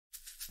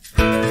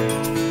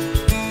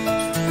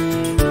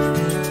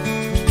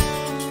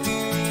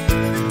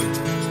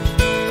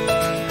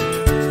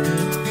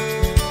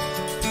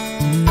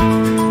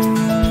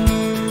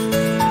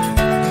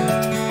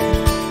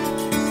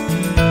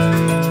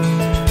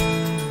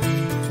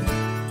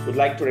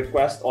like to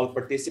request all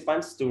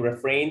participants to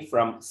refrain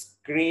from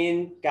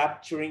screen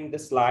capturing the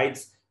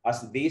slides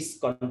as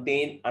these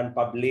contain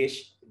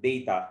unpublished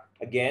data.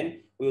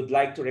 Again, we would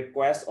like to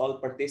request all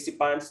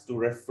participants to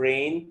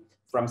refrain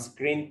from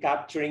screen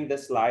capturing the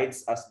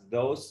slides as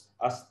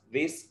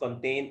these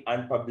contain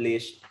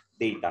unpublished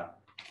data.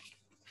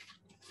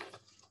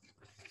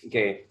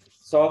 Okay,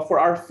 so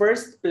for our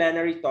first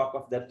plenary talk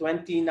of the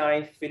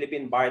 29th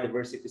Philippine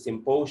Biodiversity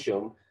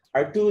Symposium,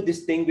 our two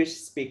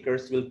distinguished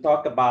speakers will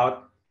talk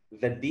about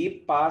the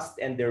deep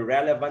past and their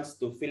relevance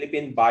to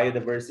Philippine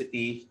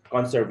biodiversity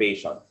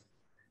conservation.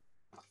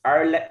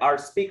 Our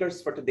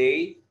speakers for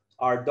today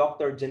are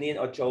Dr. Janine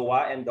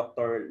Ochoa and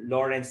Dr.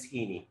 Lawrence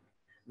Heaney.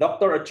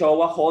 Dr.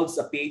 Ochoa holds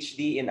a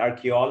PhD in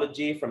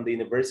archaeology from the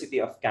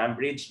University of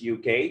Cambridge,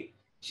 UK.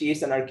 She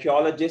is an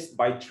archaeologist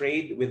by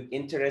trade with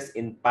interest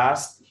in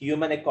past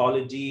human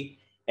ecology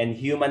and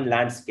human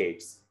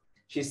landscapes.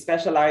 She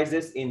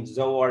specializes in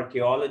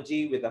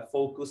zooarchaeology with a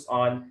focus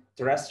on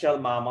terrestrial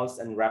mammals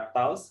and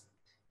reptiles.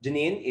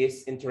 Janine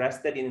is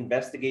interested in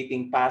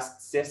investigating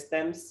past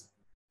systems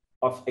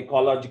of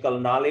ecological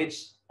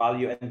knowledge,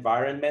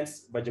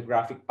 paleo-environments,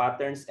 biogeographic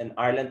patterns, and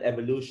island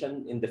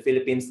evolution in the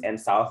Philippines and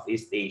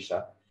Southeast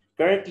Asia.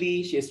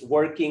 Currently, she is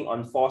working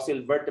on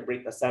fossil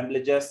vertebrate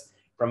assemblages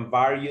from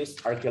various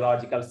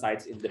archaeological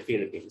sites in the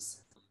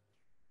Philippines.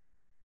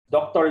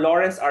 Dr.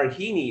 Lawrence R.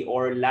 Heaney,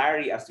 or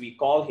Larry as we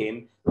call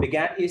him,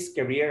 began his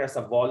career as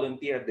a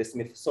volunteer at the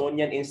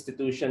Smithsonian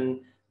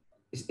Institution's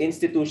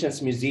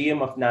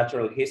Museum of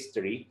Natural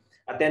History,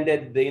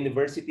 attended the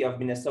University of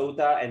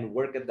Minnesota, and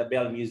worked at the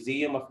Bell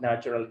Museum of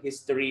Natural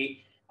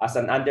History as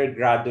an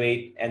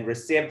undergraduate, and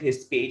received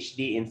his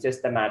PhD in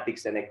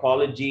systematics and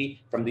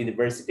ecology from the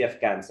University of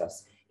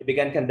Kansas. He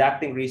began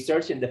conducting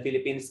research in the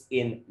Philippines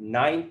in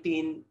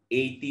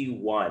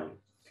 1981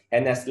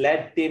 and has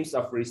led teams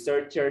of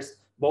researchers,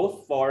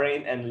 both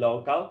foreign and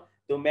local,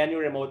 to many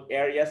remote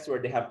areas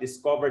where they have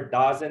discovered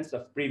dozens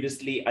of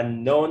previously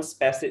unknown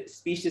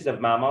species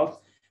of mammals,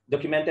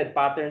 documented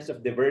patterns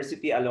of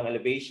diversity along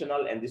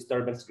elevational and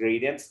disturbance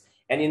gradients,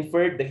 and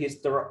inferred the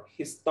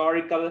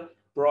historical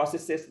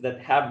processes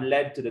that have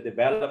led to the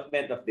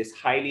development of this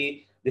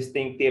highly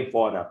distinctive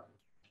fauna.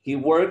 He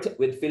worked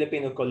with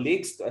Filipino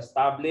colleagues to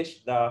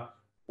establish the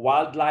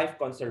Wildlife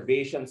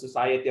Conservation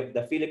Society of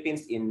the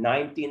Philippines in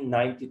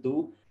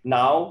 1992,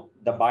 now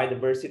the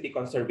Biodiversity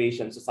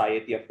Conservation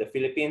Society of the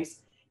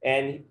Philippines.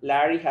 And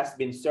Larry has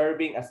been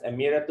serving as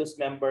emeritus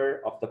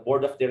member of the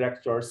board of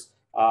directors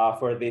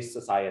for this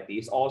society.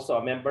 He's also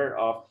a member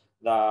of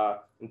the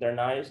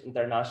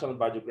International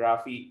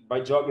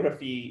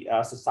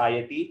Biogeography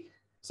Society.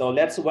 So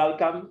let's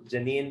welcome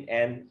Janine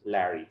and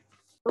Larry.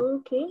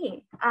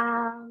 Okay.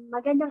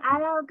 Magandang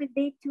araw. Good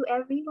day to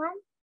everyone.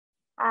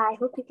 I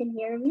hope you can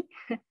hear me.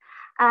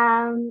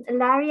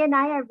 Larry and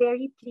I are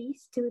very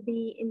pleased to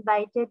be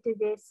invited to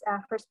this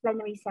first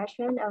plenary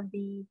session of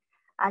the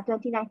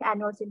 29th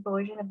Annual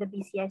Symposium of the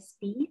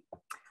BCSP.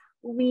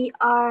 We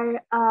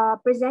are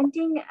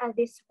presenting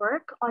this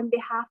work on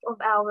behalf of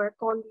our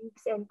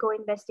colleagues and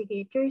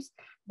co-investigators,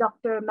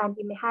 Dr.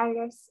 Mandy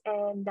Mijares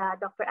and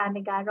Dr.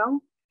 Ame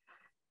Garong.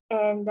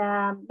 And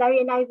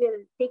Larry and I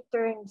will take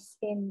turns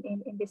in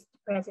this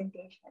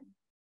presentation.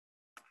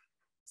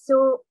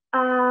 So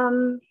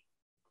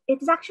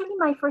it's actually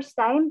my first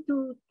time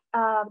to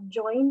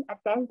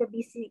attend the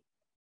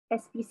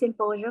BCSP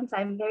Symposium, so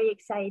I'm very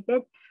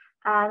excited.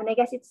 And I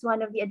guess it's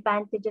one of the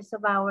advantages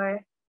of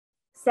our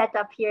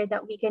setup here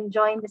that we can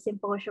join the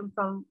symposium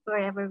from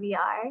wherever we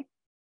are.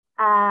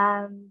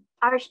 Our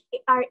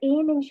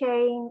aim in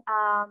sharing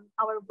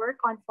our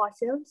work on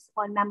fossils,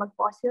 on mammal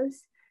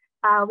fossils,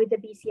 with the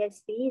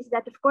BCSP is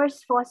that, of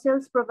course,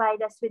 fossils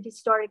provide us with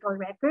historical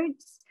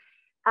records,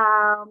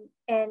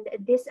 and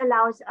this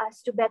allows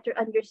us to better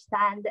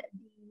understand the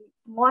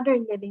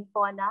modern living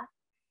fauna.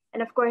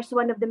 And of course,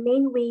 one of the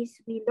main ways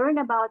we learn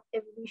about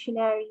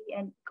evolutionary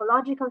and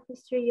ecological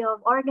history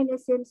of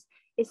organisms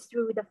is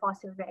through the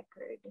fossil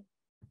record.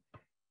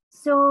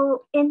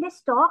 So in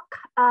this talk,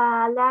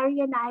 Larry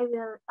and I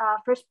will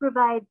first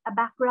provide a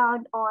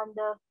background on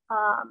the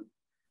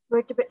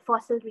vertebrate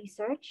fossil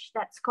research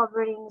that's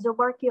covering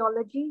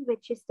zooarchaeology,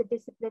 which is the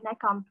discipline I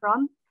come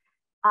from,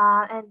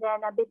 and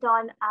then a bit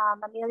on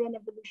mammalian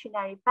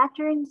evolutionary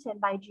patterns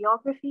and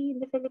biogeography in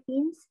the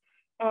Philippines,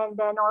 and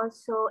then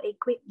also a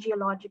quick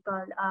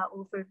geological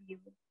overview.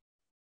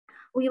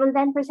 We will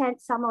then present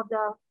some of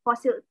the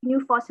new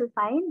fossil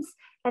finds,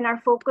 and our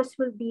focus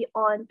will be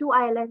on two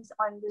islands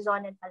on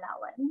Luzon and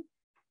Palawan.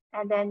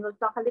 And then we'll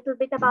talk a little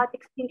bit about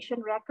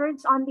extinction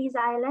records on these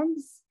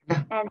islands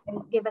and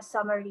give a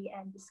summary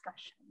and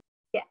discussion.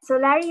 Yeah, so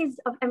Larry is,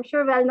 I'm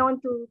sure, well known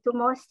to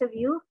most of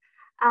you.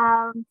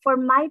 For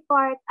my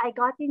part, I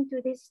got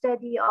into this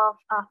study of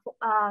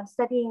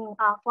studying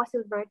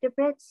fossil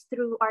vertebrates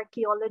through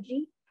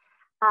archaeology,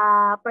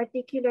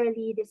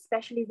 particularly the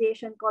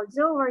specialization called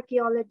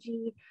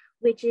zooarchaeology,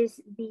 which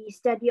is the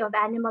study of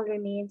animal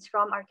remains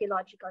from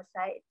archaeological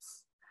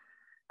sites.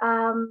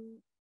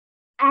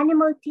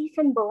 Animal teeth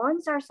and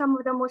bones are some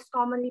of the most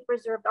commonly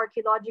preserved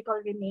archaeological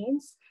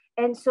remains.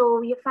 And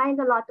so you find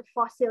a lot of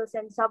fossils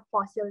and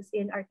subfossils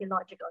in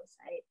archaeological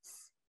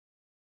sites.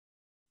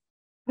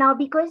 Now,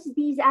 because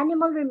these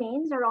animal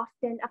remains are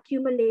often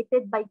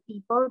accumulated by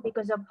people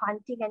because of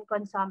hunting and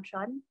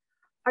consumption,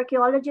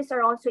 archaeologists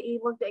are also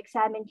able to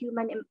examine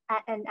human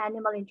and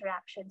animal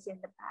interactions in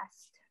the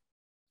past.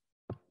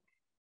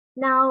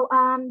 Now,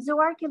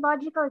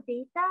 zooarchaeological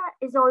data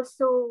is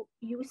also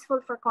useful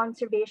for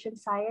conservation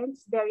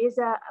science. There is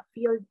a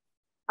field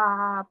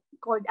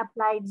called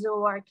applied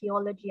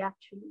zooarchaeology,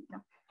 actually,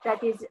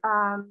 that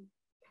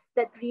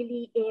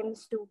really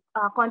aims to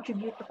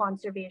contribute to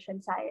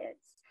conservation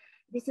science.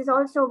 This is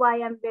also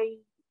why I'm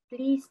very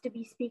pleased to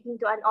be speaking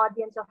to an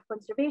audience of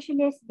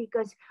conservationists,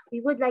 because we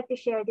would like to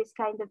share this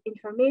kind of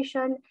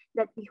information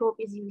that we hope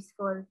is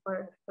useful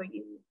for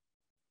you.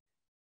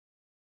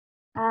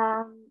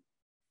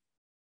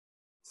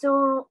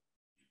 So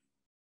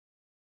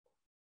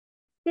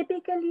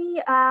typically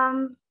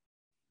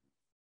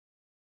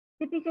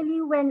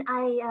when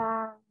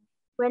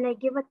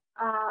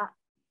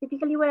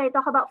I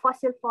talk about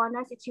fossil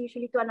faunas, it's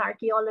usually to an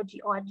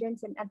archaeology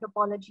audience and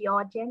anthropology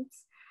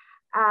audience.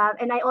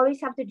 And I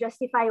always have to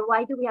justify,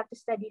 why do we have to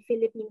study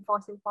Philippine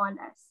fossil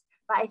faunas?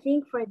 But I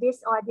think for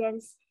this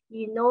audience,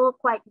 you know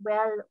quite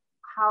well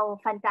how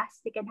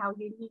fantastic and how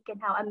unique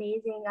and how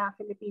amazing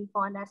Philippine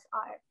faunas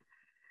are.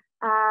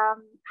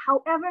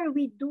 However,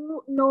 we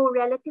do know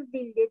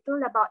relatively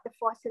little about the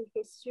fossil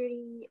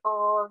history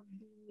of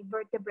the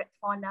vertebrate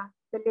fauna,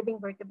 the living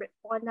vertebrate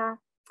fauna.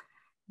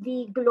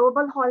 The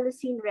global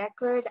Holocene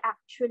record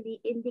actually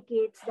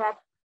indicates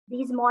that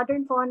these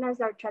modern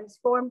faunas are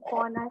transformed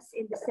faunas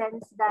in the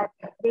sense that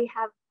they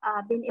have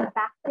been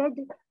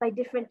impacted by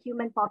different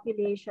human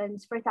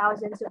populations for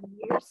thousands of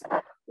years,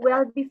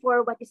 well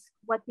before what is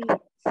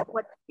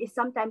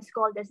sometimes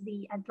called as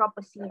the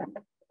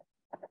Anthropocene.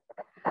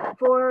 But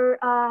for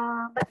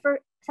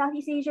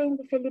Southeast Asia and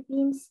the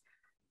Philippines,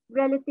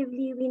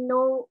 relatively, we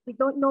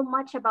don't know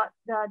much about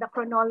the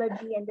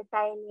chronology and the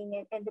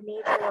timing and the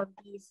nature of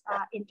these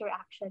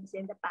interactions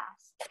in the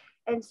past.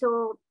 And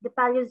so the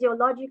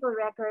paleozoological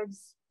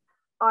records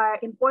are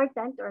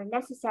important or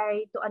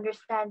necessary to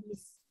understand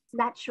these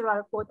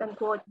natural, quote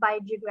unquote,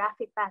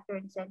 biogeographic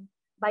patterns and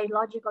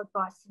biological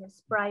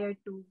processes prior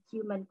to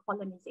human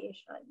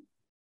colonization.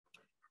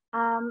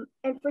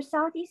 And for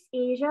Southeast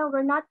Asia,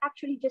 we're not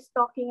actually just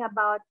talking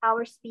about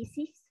our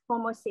species,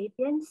 Homo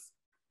sapiens.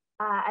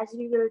 As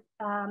we will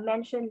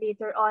mention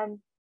later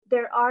on,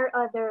 there are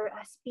other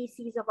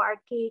species of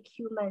archaic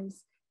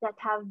humans that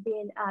have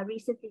been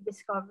recently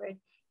discovered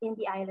in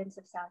the islands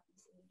of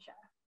Southeast Asia.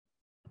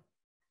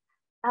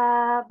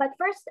 But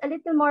first, a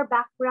little more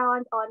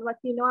background on what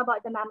we know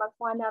about the mammal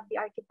fauna of the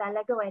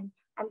archipelago, and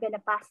I'm going to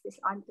pass this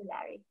on to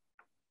Larry.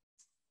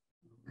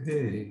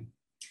 Okay.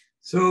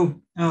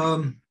 So,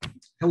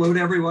 hello to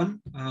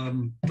everyone.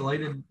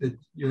 Delighted that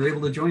you're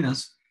able to join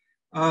us.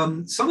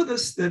 Some of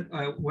this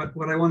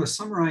what I want to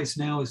summarize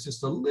now is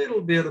just a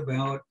little bit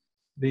about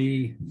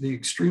the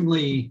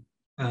extremely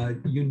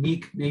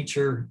unique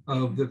nature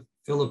of the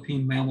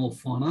Philippine mammal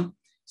fauna.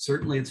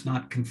 Certainly, it's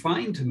not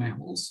confined to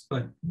mammals,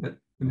 but the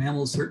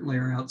mammals certainly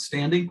are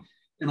outstanding.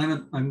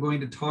 And I'm going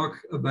to talk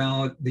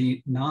about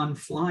the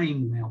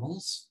non-flying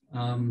mammals.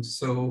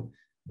 So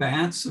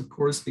bats, of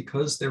course,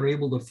 because they're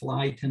able to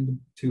fly, tend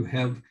to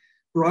have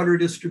broader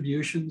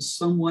distributions,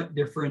 somewhat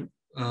different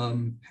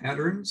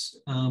patterns,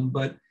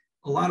 but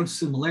a lot of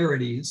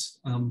similarities,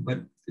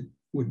 but it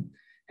would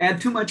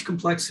add too much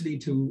complexity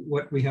to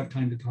what we have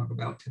time to talk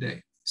about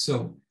today.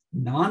 So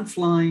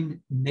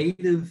non-flying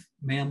native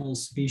mammal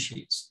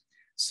species.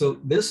 So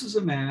this is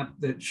a map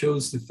that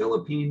shows the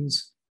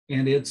Philippines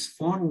and its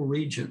faunal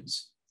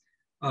regions.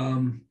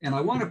 And I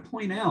want to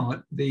point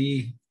out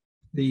the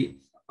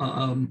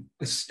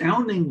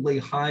astoundingly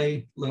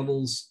high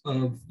levels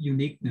of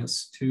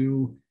uniqueness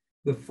to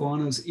the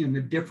faunas in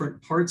the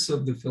different parts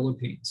of the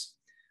Philippines.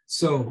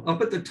 So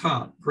up at the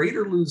top,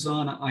 Greater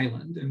Luzon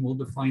Island, and we'll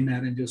define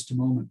that in just a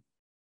moment.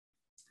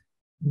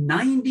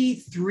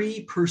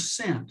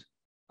 93%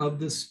 of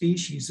the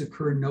species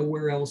occur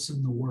nowhere else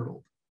in the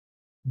world,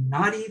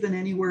 not even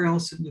anywhere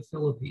else in the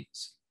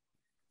Philippines.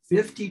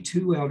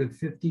 52 out of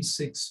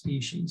 56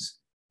 species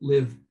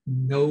live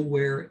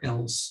nowhere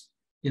else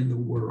in the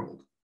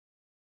world.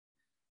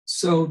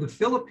 So the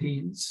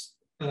Philippines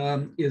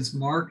is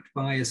marked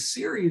by a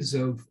series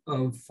of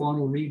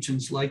faunal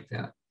regions like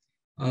that.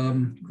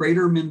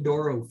 Greater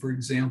Mindoro, for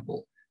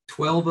example,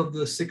 12 of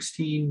the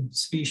 16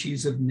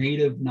 species of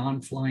native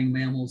non-flying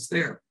mammals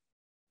there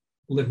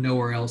live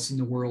nowhere else in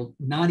the world,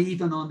 not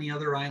even on the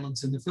other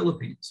islands in the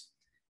Philippines.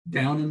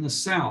 Down in the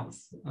south,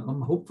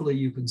 hopefully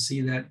you can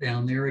see that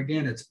down there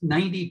again, it's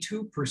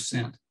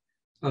 92%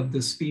 of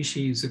the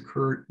species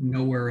occur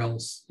nowhere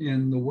else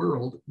in the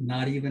world,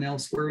 not even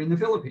elsewhere in the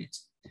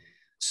Philippines.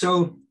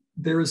 So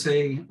there's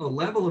a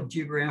level of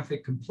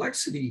geographic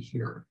complexity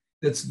here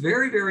that's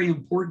very, very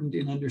important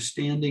in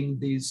understanding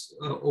these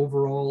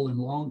overall and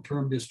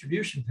long-term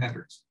distribution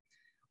patterns.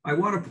 I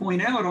want to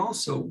point out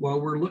also, while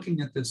we're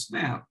looking at this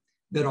map,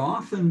 that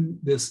often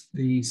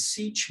the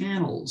sea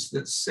channels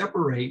that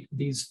separate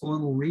these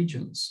faunal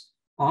regions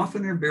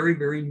often are very,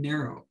 very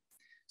narrow.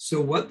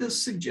 So what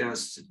this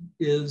suggests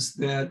is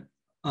that,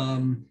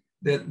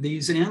 that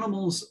these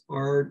animals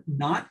are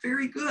not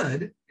very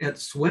good at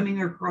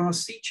swimming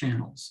across sea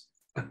channels.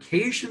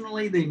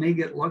 Occasionally, they may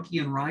get lucky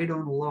and ride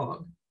on a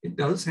log. It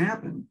does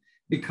happen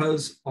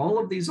because all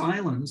of these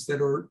islands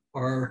that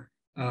are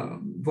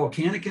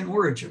volcanic in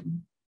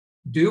origin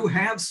do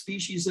have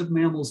species of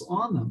mammals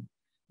on them,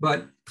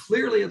 but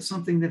clearly it's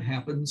something that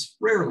happens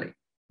rarely.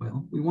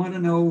 Well, we want to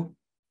know,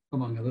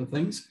 among other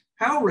things,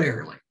 how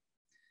rarely.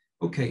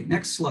 Okay,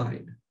 next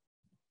slide.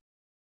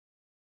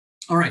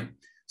 All right,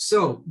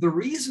 so the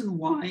reason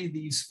why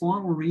these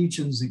faunal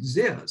regions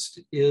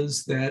exist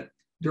is that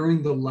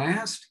during the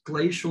last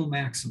glacial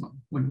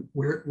maximum,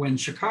 when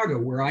Chicago,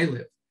 where I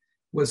live,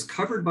 was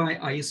covered by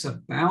ice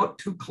about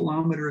 2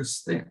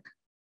 kilometers thick.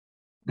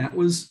 That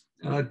was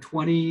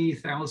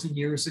 20,000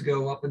 years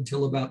ago up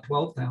until about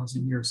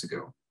 12,000 years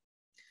ago.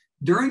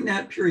 During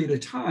that period of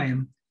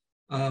time,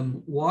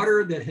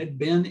 water that had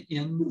been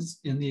in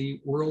the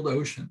world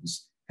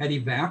oceans had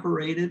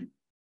evaporated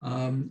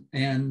and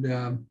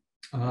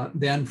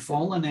then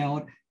fallen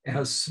out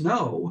as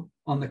snow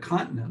on the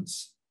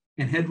continents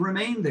and had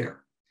remained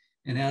there.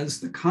 And as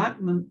the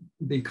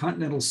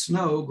continental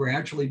snow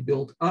gradually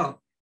built up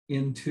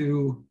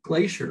into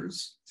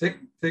glaciers, thick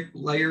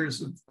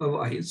layers of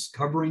ice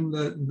covering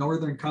the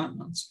northern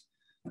continents,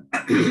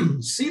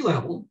 sea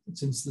level,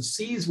 since the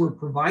seas were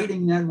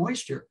providing that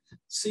moisture,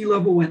 sea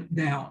level went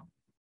down.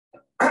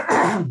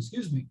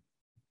 Excuse me.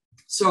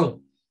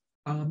 So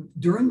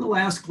during the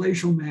last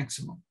glacial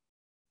maximum,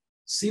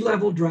 sea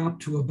level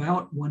dropped to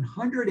about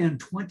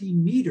 120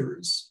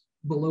 meters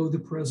below the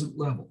present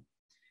level.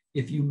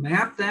 If you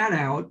map that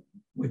out,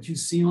 what you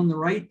see on the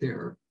right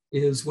there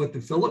is what the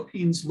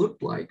Philippines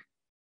looked like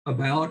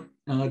about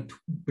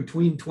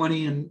between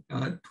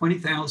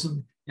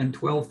 20,000 and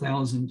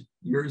 12,000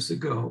 years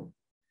ago.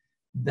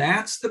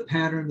 That's the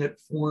pattern that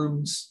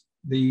forms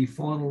the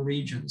faunal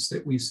regions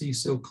that we see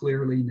so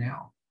clearly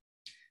now.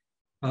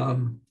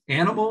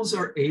 Animals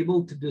are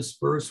able to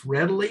disperse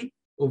readily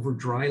over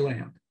dry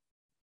land.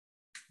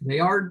 They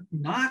are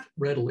not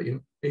readily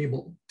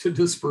able to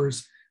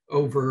disperse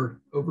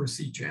over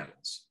sea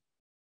channels.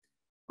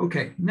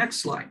 Okay, next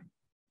slide.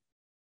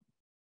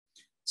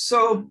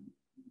 So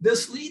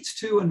this leads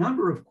to a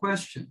number of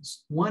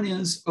questions. One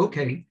is,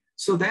 okay,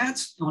 so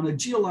that's on a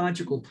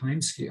geological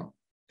timescale.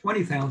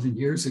 20,000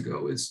 years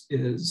ago is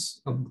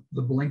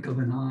the blink of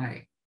an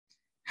eye.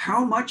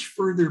 How much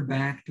further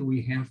back do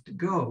we have to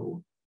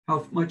go?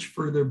 How much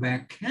further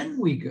back can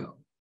we go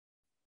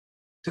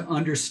to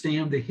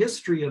understand the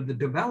history of the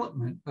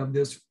development of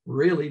this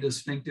really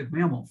distinctive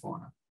mammal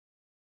fauna?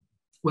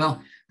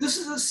 Well, this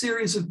is a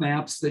series of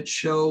maps that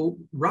show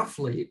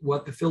roughly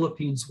what the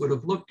Philippines would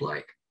have looked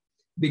like,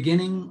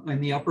 beginning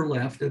in the upper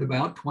left at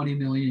about 20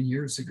 million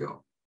years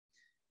ago.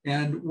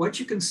 And what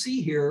you can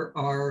see here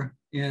are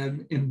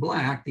in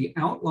black, the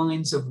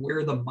outlines of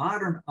where the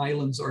modern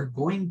islands are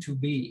going to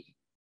be.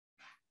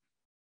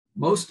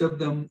 Most of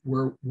them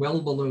were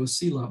well below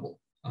sea level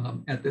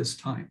at this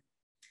time.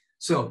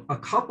 So a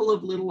couple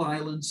of little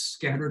islands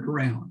scattered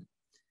around.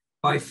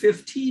 By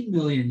 15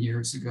 million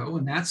years ago,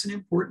 and that's an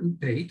important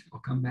date,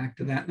 I'll come back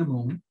to that in a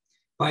moment.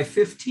 By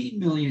 15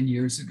 million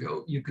years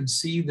ago, you can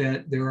see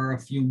that there are a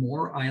few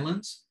more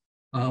islands.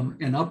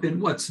 And up in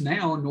what's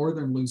now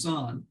northern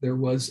Luzon, there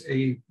was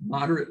a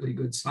moderately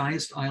good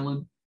sized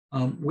island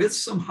with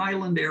some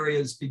highland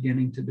areas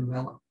beginning to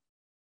develop.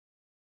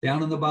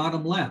 Down in the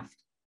bottom left,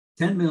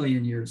 10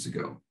 million years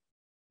ago,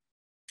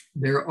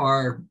 there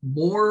are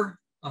more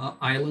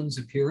islands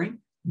appearing.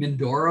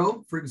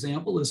 Mindoro, for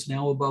example, is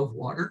now above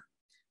water.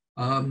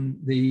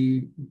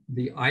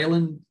 The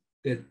island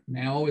that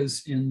now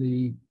is in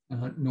the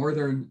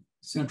northern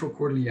central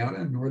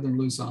Cordillera, northern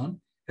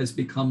Luzon, has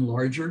become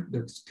larger.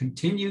 There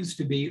continues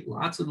to be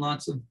lots and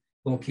lots of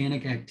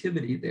volcanic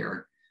activity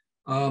there.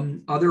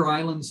 Other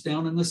islands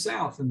down in the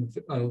south, and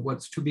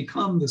what's to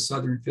become the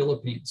southern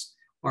Philippines,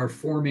 are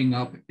forming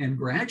up and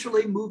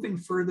gradually moving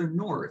further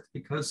north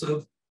because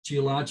of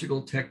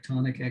geological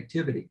tectonic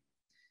activity.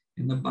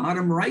 In the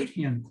bottom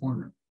right-hand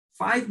corner,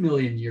 5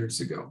 million years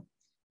ago,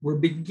 we're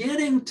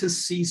beginning to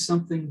see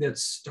something that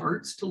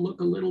starts to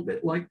look a little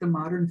bit like the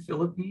modern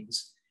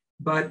Philippines,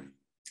 but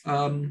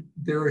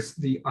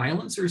the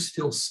islands are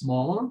still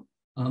small.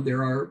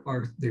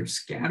 They're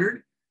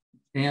scattered,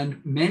 and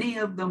many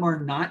of them are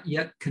not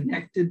yet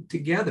connected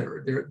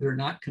together. They're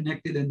not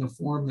connected in the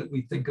form that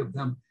we think of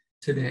them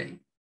today.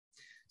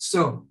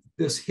 So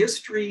this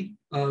history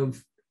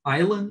of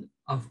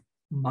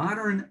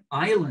modern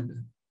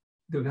island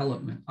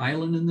development,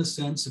 island in the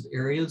sense of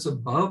areas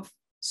above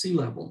sea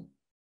level,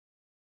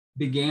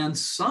 began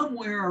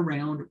somewhere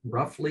around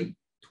roughly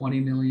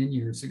 20 million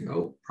years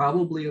ago,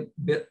 probably a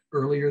bit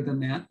earlier than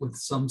that with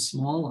some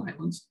small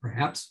islands,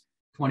 perhaps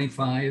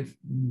 25,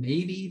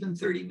 maybe even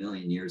 30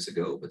 million years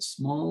ago, but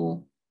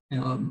small,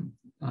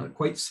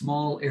 quite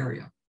small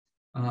area.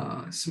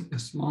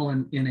 small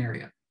in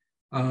area.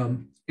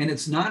 And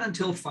it's not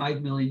until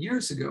 5 million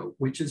years ago,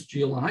 which is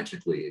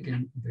geologically,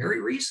 again,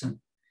 very recent,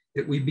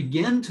 that we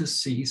begin to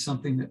see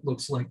something that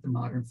looks like the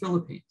modern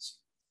Philippines.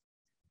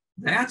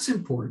 That's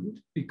important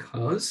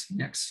because,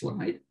 next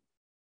slide,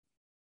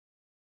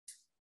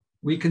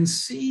 we can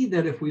see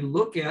that if we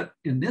look at,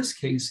 in this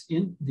case,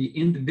 in the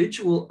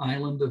individual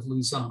island of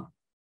Luzon,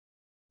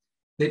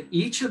 that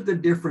each of the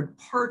different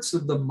parts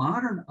of the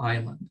modern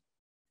island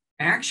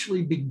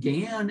actually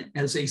began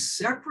as a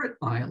separate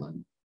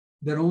island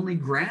that only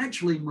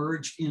gradually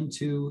merged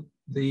into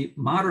the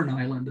modern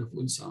island of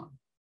Luzon.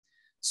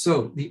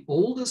 So the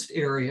oldest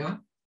area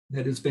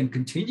that has been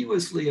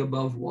continuously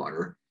above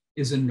water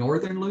is in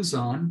northern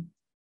Luzon,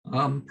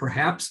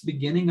 perhaps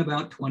beginning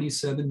about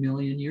 27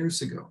 million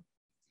years ago.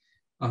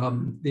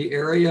 The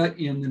area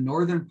in the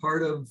northern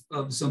part of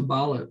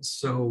Zambales,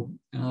 so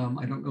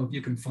I don't know if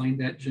you can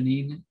find that,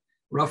 Janine,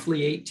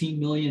 roughly 18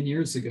 million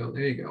years ago,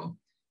 there you go.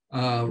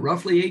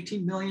 Roughly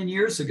 18 million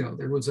years ago,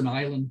 there was an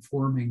island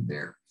forming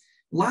there.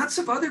 Lots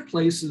of other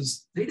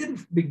places, they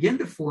didn't begin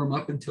to form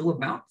up until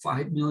about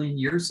 5 million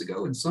years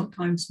ago, and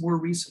sometimes more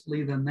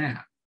recently than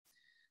that.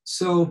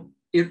 So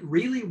it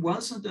really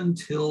wasn't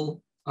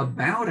until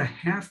about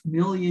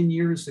 500,000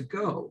 years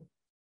ago,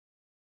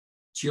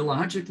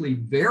 geologically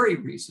very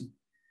recent,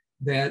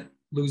 that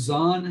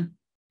Luzon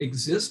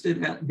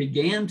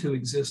began to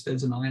exist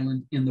as an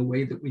island in the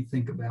way that we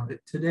think about it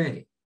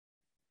today.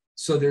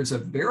 So there's a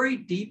very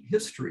deep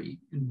history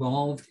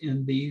involved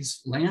in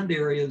these land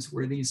areas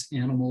where these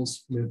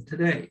animals live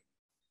today.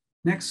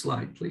 Next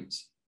slide,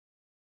 please.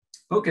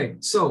 Okay,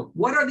 so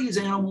what are these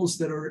animals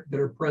that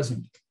are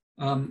present?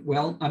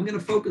 Well, I'm going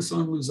to focus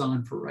on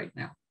Luzon for right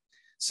now.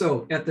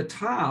 So at the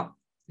top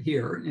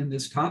here in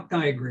this top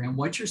diagram,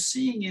 what you're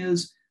seeing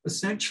is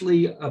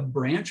essentially a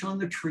branch on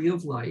the tree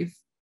of life,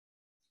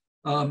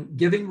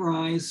 giving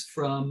rise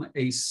from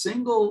a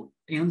single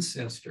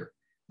ancestor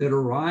that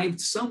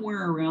arrived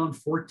somewhere around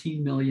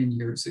 14 million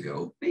years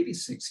ago, maybe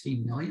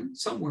 16 million,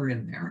 somewhere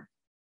in there,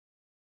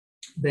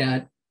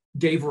 that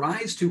gave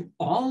rise to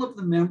all of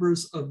the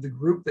members of the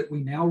group that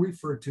we now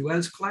refer to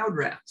as cloud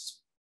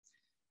rats.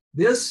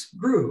 This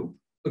group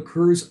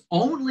occurs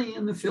only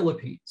in the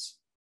Philippines.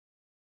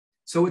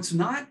 So it's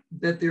not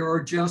that there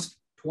are just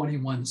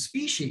 21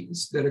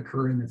 species that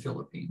occur in the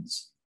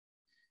Philippines.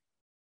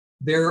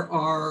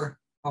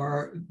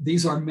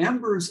 These are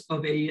members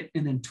of an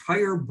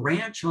entire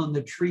branch on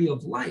the tree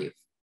of life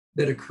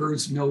that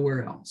occurs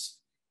nowhere else.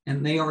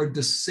 And they are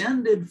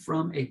descended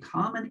from a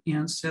common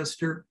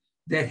ancestor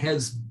that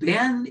has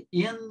been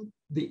in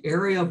the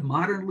area of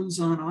modern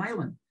Luzon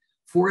Island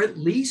for at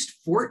least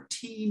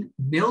 14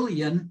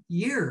 million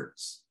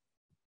years.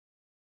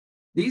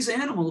 These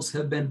animals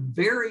have been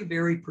very,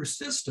 very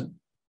persistent.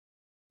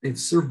 They've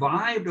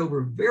survived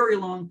over very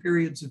long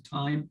periods of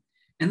time,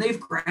 and they've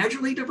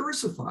gradually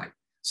diversified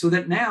so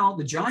that now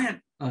the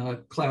giant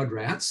cloud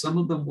rats, some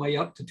of them weigh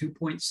up to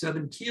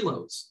 2.7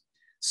 kilos.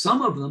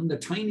 Some of them, the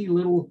tiny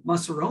little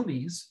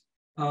Musaromys,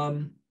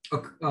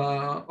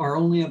 are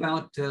only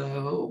about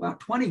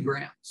 20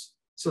 grams.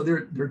 So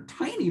they're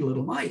tiny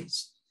little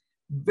mice,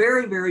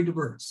 very, very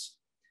diverse.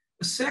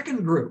 A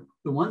second group,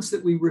 the ones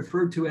that we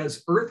refer to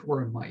as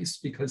earthworm mice,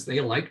 because they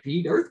like to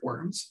eat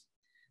earthworms,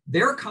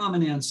 their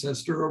common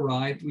ancestor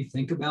arrived, we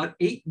think, about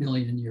 8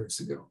 million years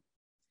ago.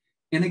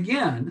 And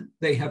again,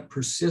 they have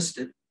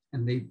persisted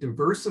and they've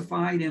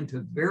diversified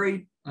into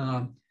very,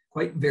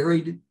 quite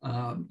varied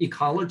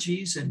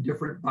ecologies and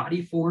different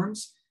body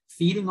forms,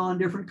 feeding on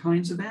different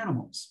kinds of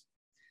animals.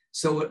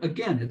 So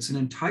again, it's an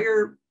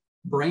entire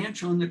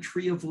branch on the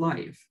tree of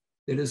life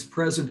that is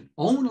present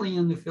only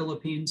in the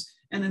Philippines.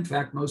 And in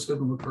fact, most of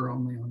them occur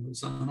only on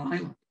Luzon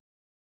Island.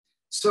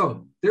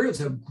 So there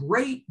is a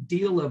great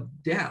deal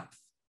of depth,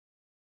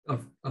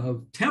 of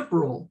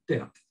temporal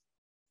depth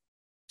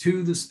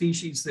to the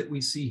species that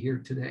we see here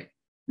today.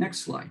 Next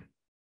slide.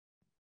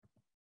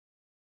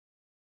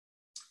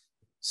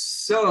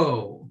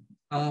 So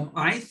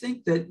I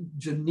think that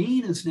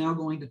Janine is now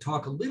going to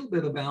talk a little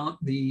bit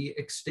about the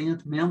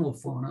extant mammal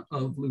fauna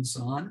of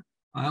Luzon.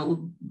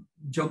 I'll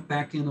jump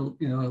back in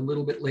a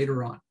little bit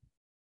later on.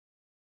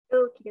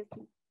 Okay.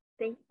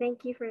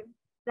 Thank you for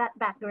that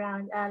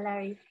background,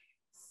 Larry.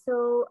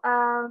 So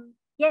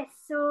yes,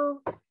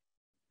 so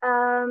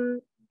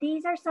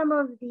these are some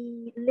of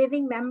the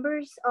living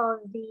members of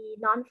the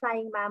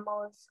non-flying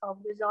mammals of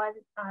Luzon.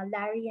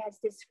 Larry has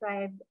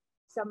described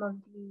some of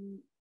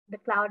the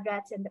cloud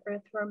rats and the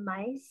earthworm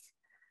mice.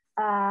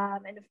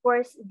 And of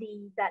course,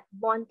 that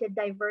vaunted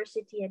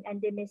diversity and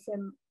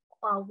endemism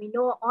we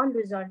know on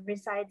Luzon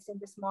resides in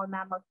the small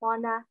mammal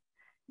fauna.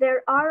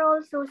 There are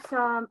also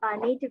some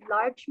native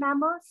large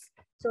mammals.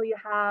 So you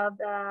have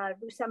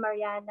Rusa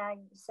mariana,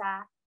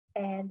 Yusa,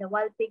 and the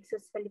wild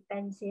Pygsus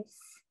philippensis.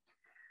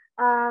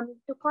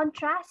 To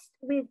contrast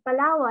with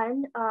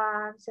Palawan,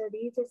 so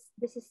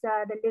this is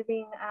the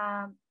living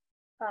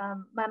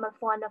mammal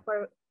fauna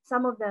for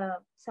some of the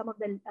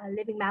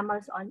living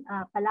mammals on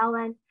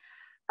Palawan.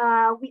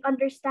 we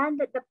understand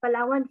that the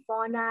Palawan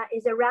fauna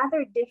is a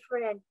rather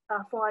different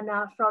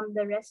fauna from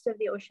the rest of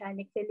the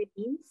oceanic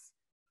Philippines.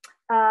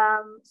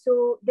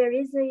 So there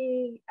is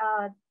a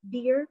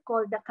deer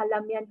called the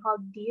Calamian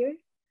hog deer.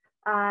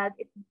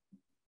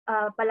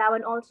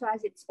 Palawan also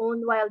has its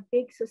own wild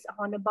pigs,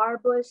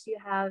 Susahonobarbus. You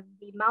have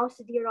the mouse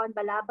deer on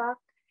Balabac.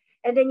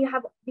 And then you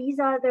have these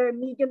other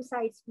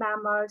medium-sized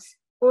mammals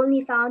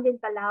only found in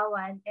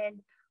Palawan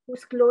and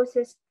whose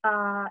closest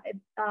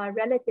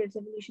relatives,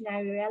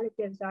 evolutionary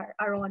relatives,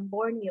 are on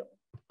Borneo.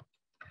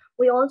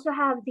 We also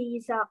have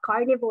these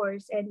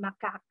carnivores and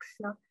macaques,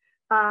 no?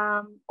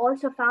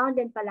 Also found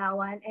in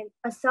Palawan, and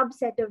a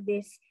subset of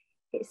this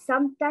is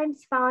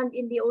sometimes found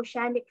in the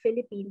oceanic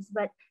Philippines,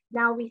 but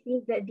now we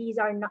think that these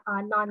are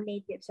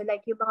non-native. So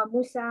like yung mga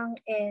musang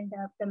and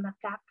the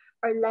macaque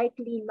are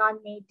likely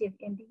non-native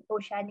in the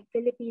oceanic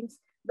Philippines,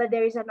 but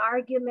there is an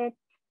argument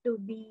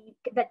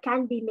that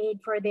can be made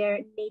for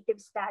their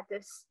native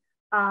status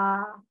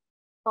on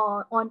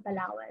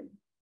Palawan.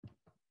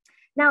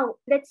 Now,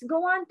 let's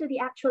go on to the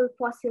actual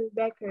fossil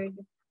record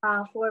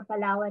for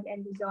Palawan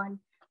and Luzon.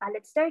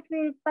 Let's start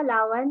with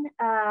Palawan.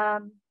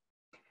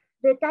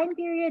 The time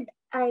period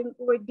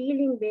we're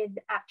dealing with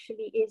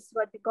actually is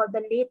what we call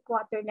the late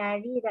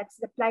Quaternary. That's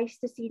the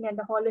Pleistocene and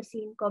the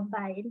Holocene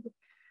combined.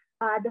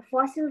 The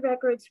fossil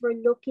records we're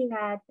looking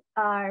at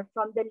are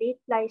from the late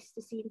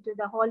Pleistocene to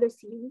the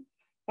Holocene.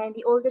 And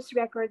the oldest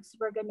records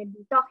we're going to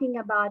be talking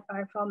about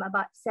are from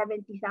about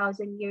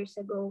 70,000 years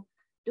ago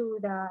to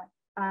the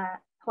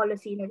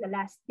Holocene, or the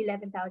last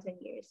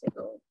 11,000 years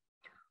ago.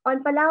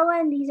 On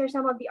Palawan, these are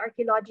some of the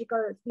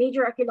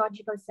major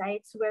archaeological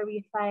sites where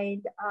we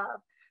find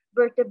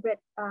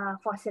vertebrate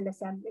fossil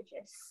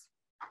assemblages.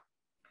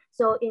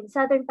 So in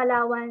southern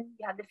Palawan,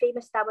 you have the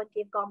famous Palawan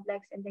Cave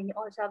Complex, and then you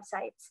also have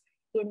sites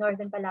in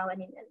northern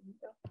Palawan in El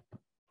Nido.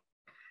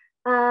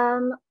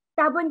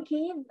 Palawan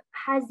Cave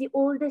has the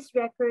oldest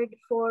record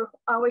for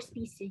our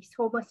species,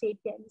 Homo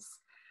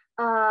sapiens.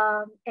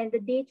 And the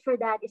date for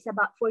that is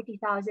about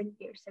 40,000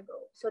 years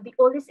ago. So the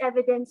oldest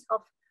evidence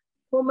of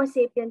Homo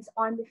sapiens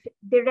on the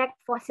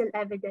direct fossil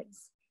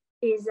evidence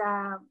is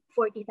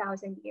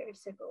 40,000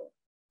 years ago.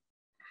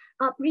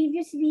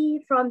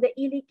 Previously, from the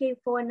Ili Cave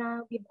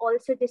fauna, we've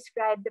also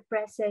described the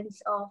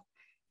presence of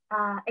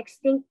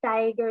extinct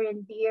tiger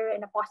and deer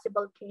and a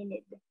possible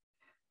canid.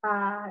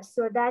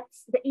 So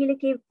that's the Ili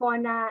Cave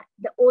fauna.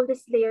 The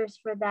oldest layers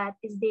for that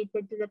is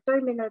dated to the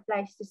Terminal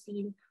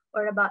Pleistocene,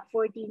 or about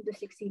 14 to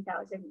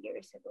 16,000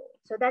 years ago.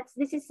 So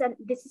this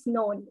is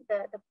known,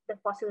 the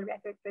fossil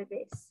record for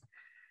this.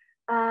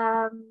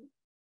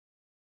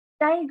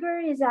 Tiger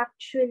is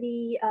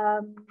actually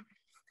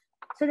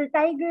so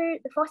the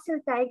fossil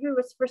tiger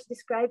was first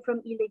described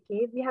from Ili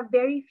Cave. We have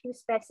very few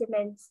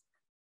specimens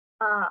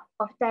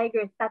of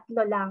tiger,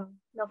 tatlo lang,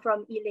 no,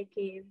 from Ili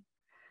Cave.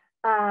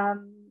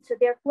 So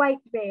they're quite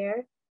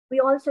rare. We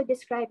also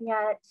describe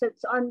so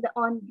on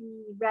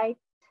the right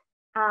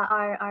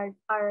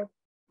are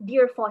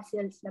deer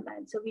fossils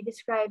naman. So we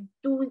describe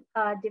two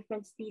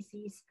different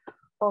species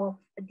of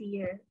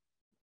deer.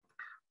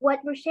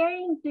 What we're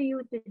sharing to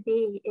you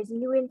today is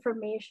new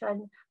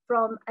information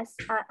from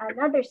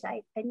another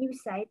site, a new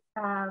site,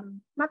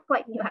 not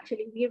quite new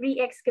actually. We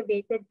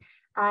re-excavated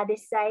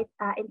this site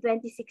in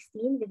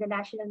 2016 with the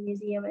National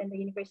Museum and the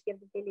University of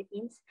the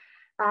Philippines.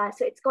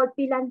 So it's called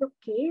Pilanduk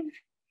Cave.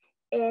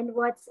 And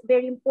what's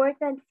very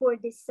important for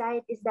this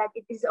site is that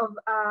it is of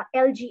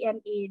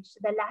LGM age,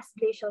 the Last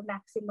Glacial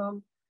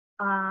Maximum,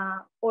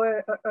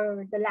 or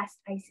the last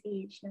ice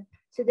age.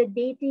 So the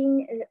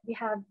dating, we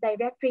have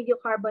direct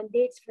radiocarbon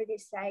dates for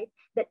this site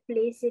that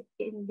place it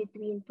in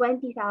between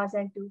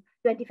 20,000 to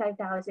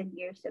 25,000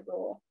 years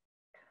ago.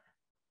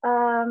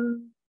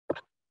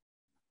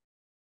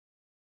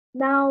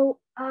 Now,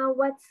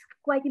 what's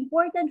quite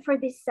important for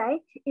this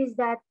site is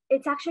that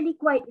it's actually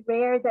quite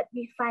rare that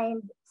we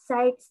find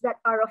sites that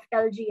are of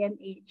LGM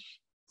age.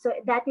 So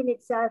that in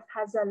itself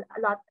has a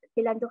lot,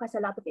 Pilanduk has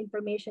a lot of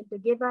information to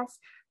give us,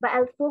 but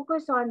I'll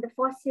focus on the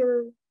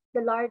fossil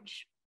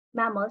large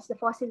mammals, the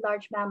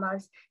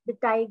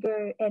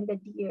tiger and the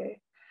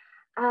deer.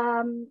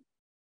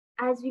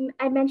 As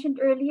I mentioned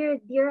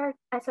earlier,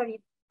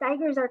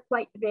 tigers are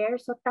quite rare,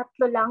 so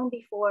tatlo lang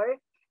before.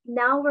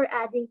 Now we're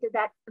adding to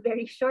that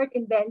very short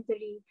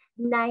inventory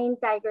 9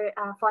 tiger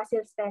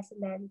fossil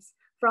specimens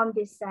from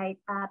this site,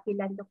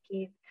 Pilanduk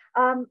Cave.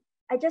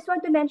 I just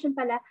want to mention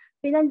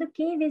Pilanduk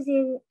Cave is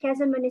in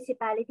Quezon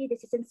Municipality.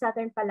 This is in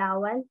southern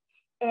Palawan.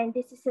 And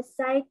this is a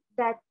site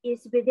that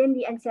is within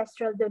the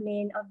ancestral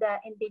domain of the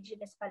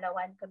indigenous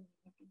Palawan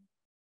community.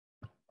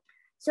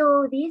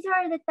 So these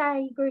are the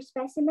tiger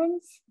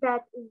specimens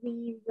that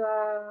we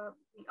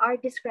are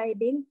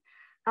describing.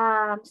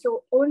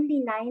 So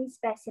only 9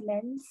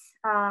 specimens.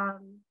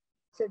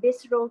 So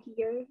this row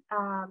here,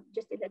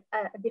 just in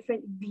a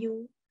different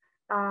view,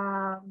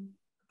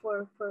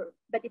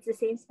 but it's the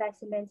same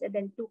specimens, and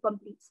then 2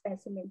 complete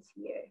specimens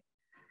here.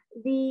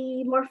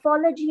 The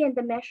morphology and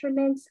the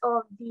measurements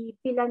of the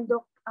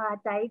Pilanduk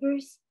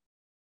tigers.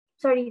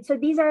 So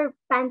these are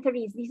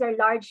pantherines. These are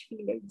large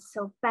felids.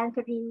 So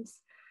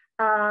pantherines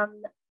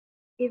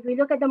If we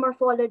look at the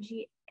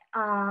morphology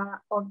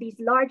of these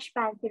large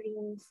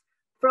pantherines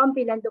from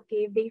Pilanduk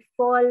Cave, the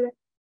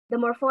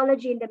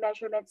morphology and the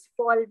measurements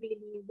fall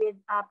really with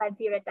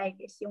Panthera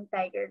tigris, yung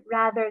tiger,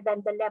 rather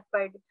than the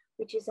leopard,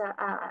 which is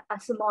a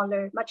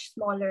smaller, much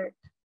smaller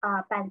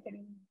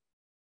pantherine.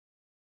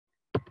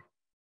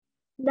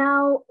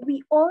 Now,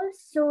 we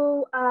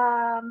also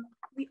have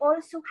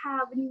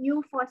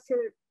new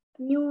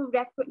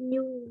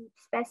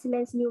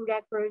specimens, new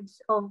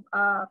records of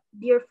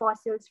deer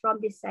fossils from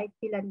this site,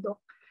 Pilanduk.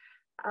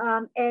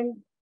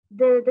 And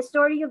the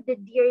story of the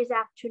deer is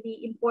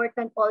actually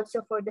important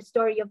also for the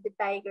story of the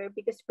tiger,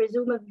 because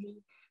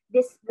presumably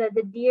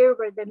the deer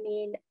were the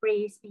main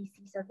prey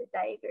species of the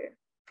tiger.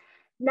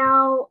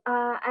 Now,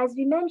 as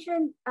we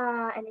mentioned,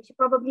 and as you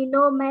probably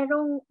know,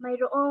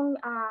 mayroong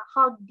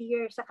hog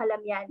deer sa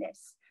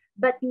Calamianes,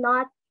 but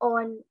not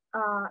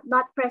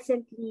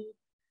presently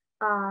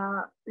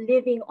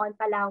living on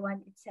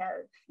Palawan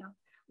itself. No?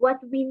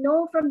 What we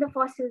know from the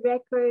fossil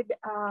record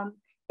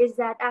is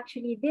that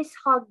actually this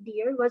hog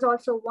deer was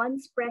also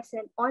once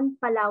present on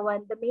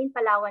Palawan, the main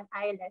Palawan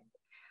Island.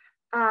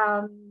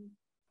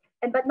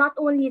 But not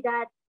only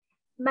that,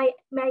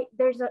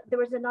 there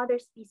was another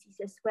species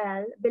as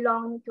well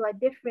belonging to a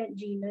different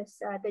genus,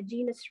 the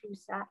genus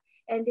Rusa,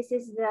 and this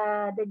is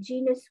the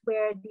genus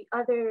where the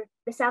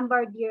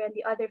sambar deer and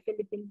the other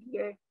Philippine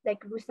deer,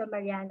 like Rusa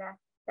mariana,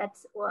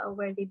 that's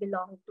where they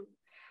belong to.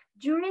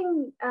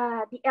 During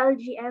the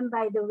LGM,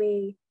 by the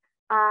way,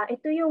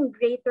 ito yung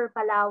Greater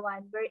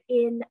Palawan,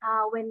 wherein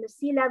when the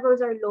sea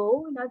levels are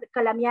low, the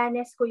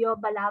Calamianes, Cuyo,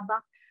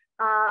 Balabac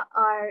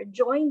are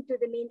joined to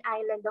the main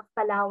island of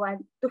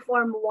Palawan to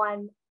form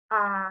one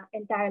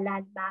entire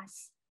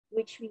landmass,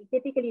 which we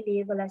typically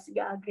label as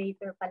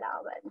Greater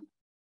Palawan.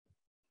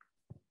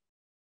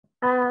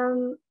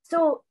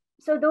 So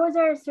those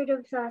are sort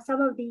of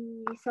some of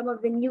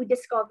the new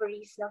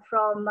discoveries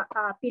from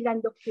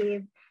Pilanduk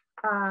Cave.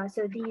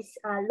 So these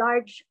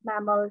large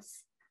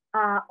mammals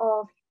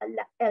of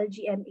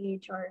LGM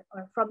age or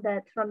from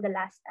the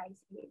last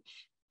ice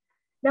age.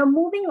 Now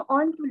moving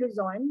on to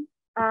Luzon,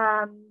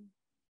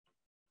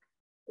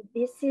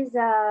 this is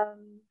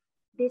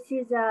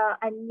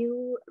a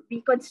new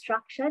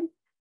reconstruction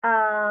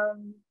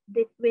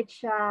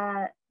which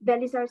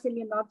Velizar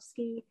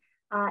Semyonovsky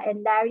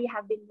and Larry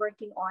have been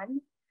working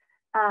on.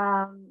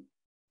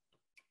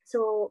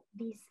 So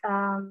these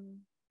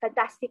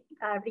fantastic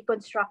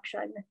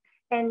reconstruction.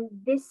 And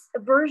this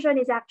version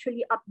is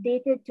actually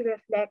updated to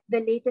reflect the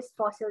latest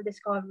fossil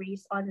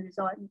discoveries on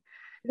Luzon.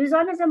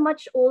 Luzon has a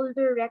much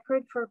older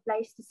record for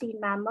Pleistocene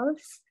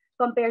mammals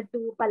compared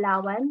to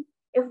Palawan.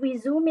 If we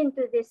zoom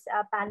into this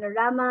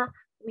panorama,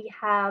 we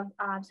have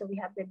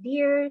the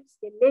deer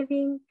still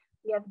living.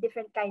 We have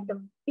different kind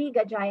of pig,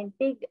 a giant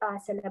pig,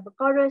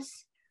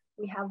 Celebocorus.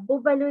 We have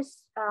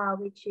Bubalus,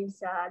 which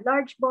is a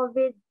large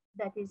bovid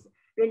that is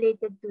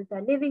related to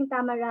the living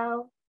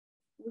tamarao.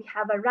 We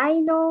have a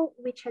rhino,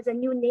 which has a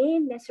new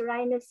name,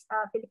 Nesorhinus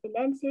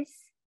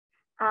philippinensis.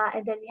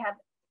 And then we have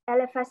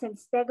Elephas and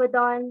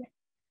Stegodon,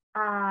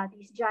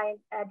 these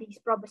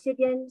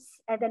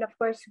proboscideans. And then of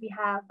course we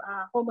have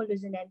Homo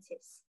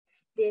luzonensis,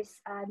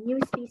 this new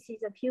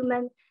species of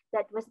human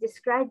that was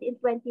described in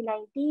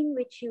 2019,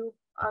 which you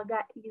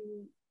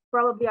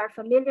probably are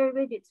familiar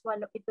with. It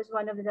was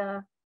one of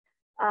the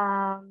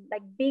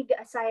big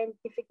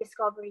scientific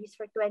discoveries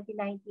for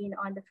 2019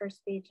 on the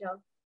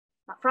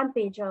front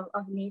page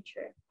of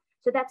Nature.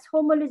 So that's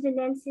Homo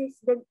luzonensis.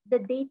 The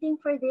dating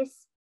for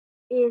this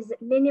is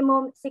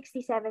minimum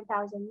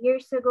 67,000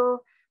 years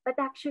ago, but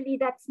actually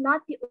that's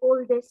not the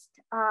oldest.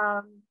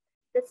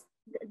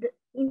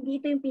 Hindi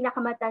ito yung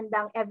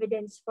pinakamatandang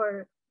evidence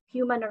for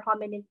human or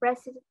hominin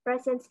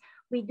presence.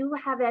 We do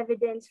have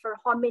evidence for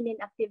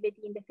hominin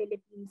activity in the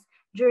Philippines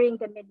during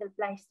the Middle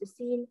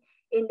Pleistocene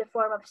in the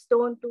form of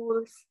stone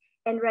tools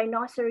and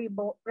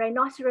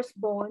rhinoceros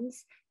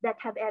bones that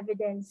have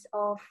evidence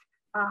of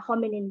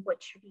hominin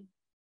butchery.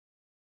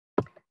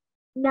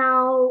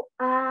 Now,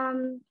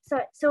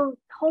 so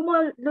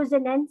Homo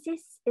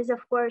luzonensis is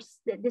of course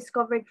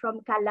discovered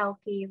from Callao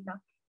Cave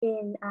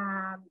in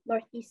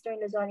northeastern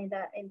Luzon in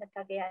the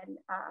Cagayan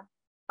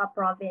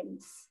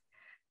province.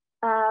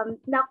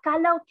 Now,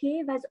 Callao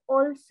Cave has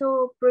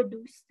also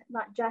produced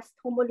not just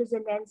Homo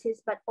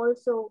luzonensis but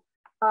also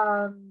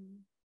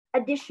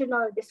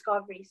additional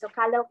discoveries. So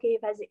Callao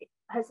Cave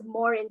has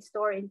more in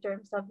store in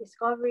terms of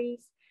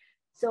discoveries.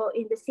 So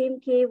in the same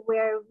cave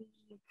where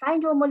we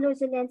find Homo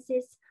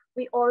luzonensis,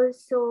 we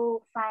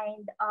also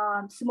find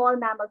small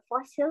mammal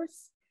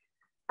fossils.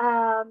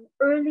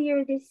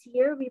 Earlier this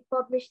year, we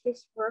published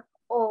this work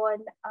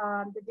on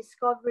the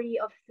discovery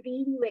of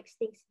 3 new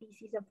extinct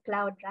species of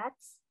cloud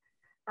rats.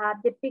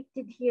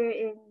 Depicted here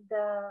in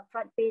the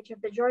front page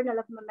of the Journal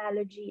of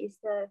Mammalogy is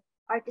the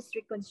artist's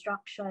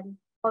reconstruction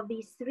of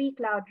these 3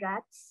 cloud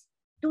rats,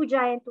 2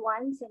 giant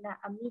ones and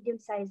a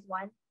medium-sized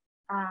one.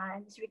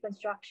 And this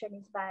reconstruction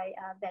is by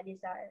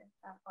Velizar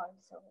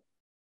also.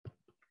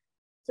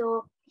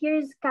 So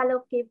here's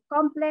Callao Cave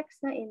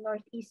Complex in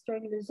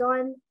northeastern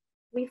Luzon.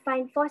 we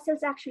find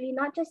fossils actually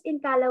not just in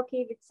Callao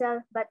Cave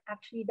itself, but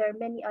actually there are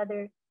many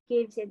other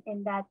caves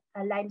in that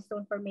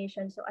limestone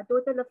formation. So a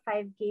total of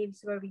 5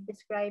 caves where we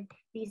describe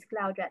these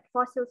cloud rat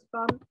fossils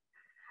from.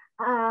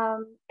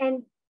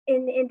 And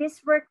in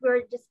this work,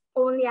 we're just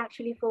only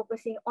actually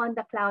focusing on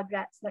the cloud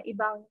rats. No,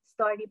 ibang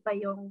story pa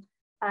yung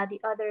the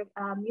other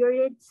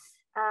murids.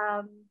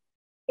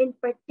 In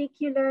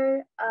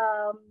particular,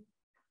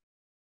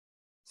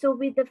 so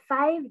with the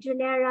 5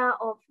 genera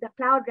of the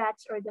cloud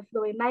rats or the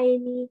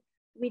Phloeomyini,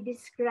 we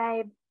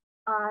describe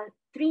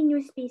 3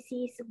 new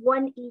species,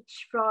 1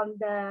 each from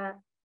the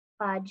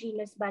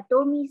genus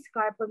Batomys,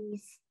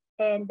 Carpomys,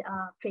 and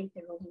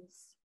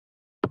Crateromys.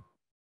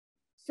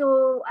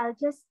 So I'll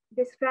just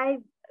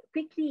describe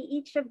quickly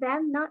each of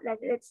them. No?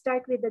 Let's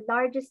start with the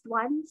largest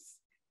ones,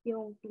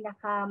 yung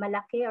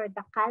pinakamalaki or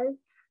dakal.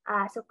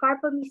 So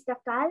Carpomys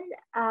dakal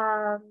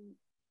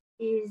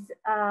is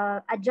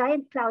a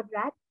giant cloud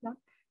rat. No?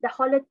 The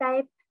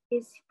holotype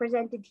is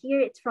presented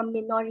here. It's from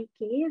Minori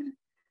Cave,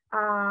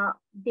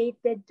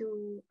 dated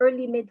to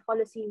early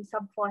mid-Holocene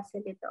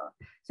subfossil ito.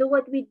 So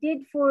what we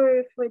did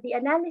for the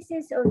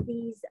analysis of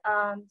these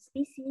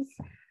species,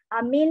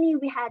 mainly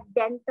we had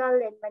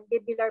dental and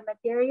mandibular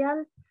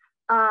material.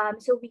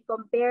 So we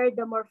compared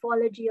the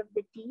morphology of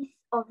the teeth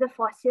of the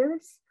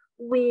fossils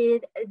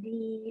with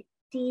the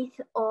teeth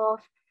of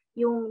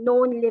yung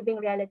known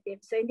living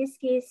relatives. So in this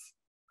case,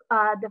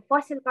 the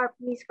fossil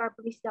Carpomys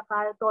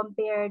dakal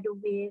compared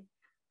with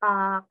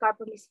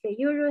Carpomys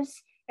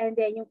phleurus, and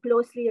then yung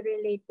closely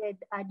related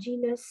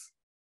genus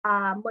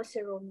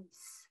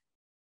Moseromys.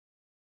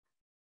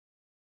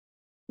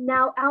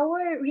 Now,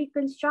 our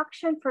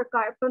reconstruction for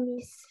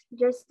Carpomys,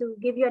 just to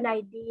give you an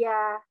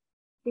idea,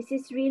 this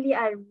is really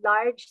a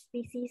large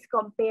species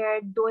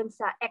compared doon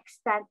sa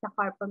extant na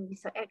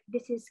Carpomys. So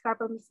this is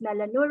Carpomys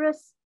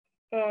melanurus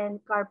and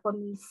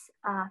Carpomys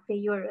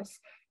phleurus.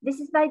 This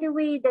is, by the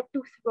way, the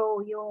tooth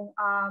row, yung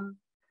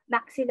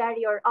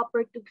maxillary or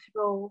upper tooth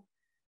row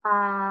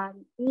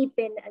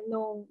ngipin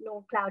no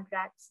cloud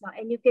rats. No?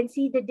 And you can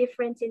see the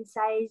difference in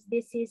size.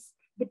 This is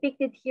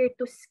depicted here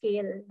to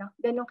scale. No?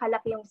 Ganun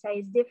kalaki yung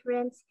size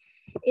difference.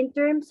 In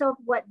terms of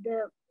what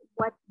the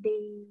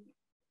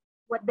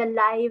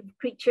live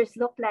creatures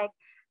look like,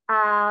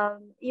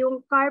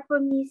 yung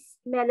Carpomys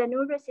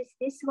melanurus is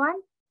this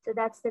one. So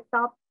that's the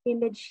top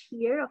image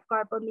here of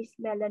Carpomys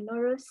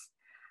melanurus.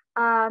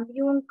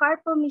 Yung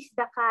Carpomys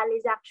dakal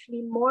is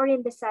actually more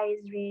in the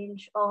size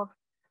range of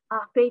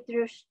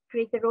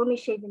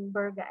Crateromys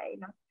shadenbergi.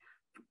 No?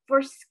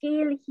 For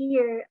scale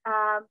here,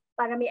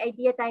 para may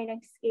idea tayo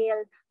ng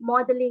scale,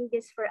 modeling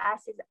this for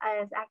us is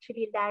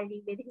actually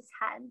Larry with his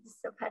hands.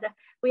 So para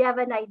we have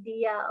an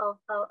idea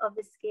of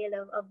the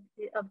scale of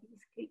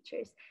these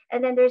creatures.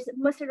 And then there's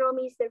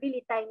Moseromys, the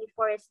really tiny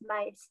forest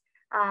mice.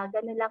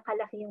 Ganun lang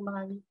kalaki yung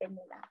mga ngipin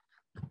nila.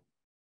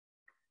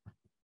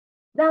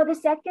 Now the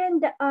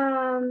second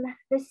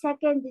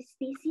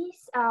species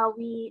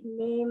we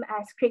name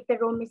as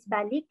Crateromys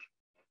balik.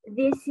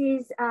 This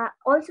is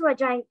also a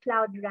giant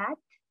cloud rat,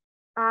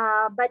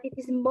 but it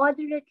is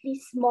moderately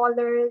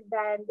smaller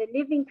than the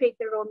living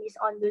Crateromys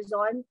on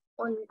Luzon,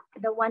 on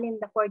the one in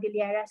the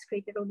Cordilleras,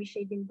 Crateromys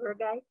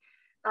shadenbergi.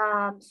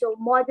 So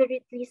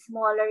moderately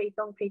smaller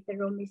itong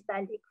Crateromys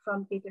balik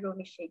from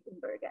Crateromys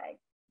shadenbergi.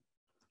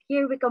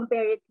 Here we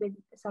compare it with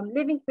some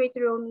living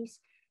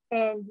Crateromys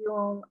and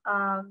yung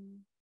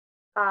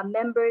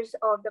members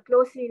of the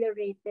closely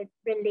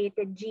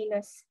related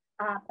genus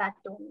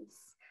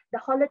Batomys. The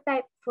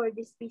holotype for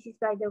this species,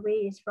 by the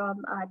way, is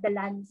from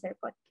Diliman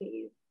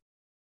Cave,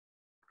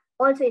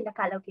 also in the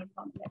Callao Cave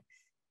Complex.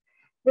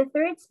 The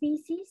third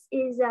species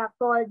is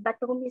called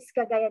Batomys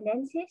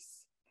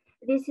cagayanensis.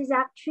 This is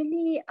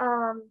actually,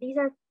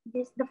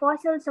 the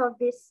fossils of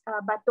this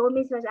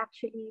Batomys was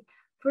actually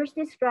first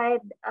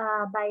described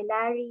by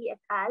Larry et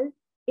al.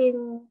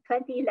 In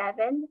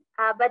 2011,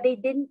 but they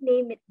didn't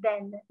name it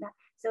then.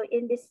 So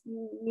in this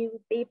new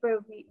paper,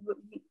 we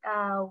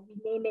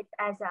name it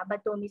as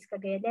Batomys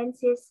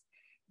cagayanensis.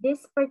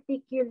 This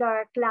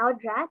particular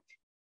cloud rat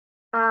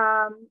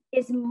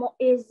is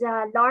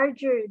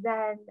larger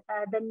than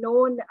the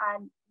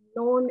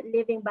known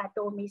living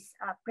Batomys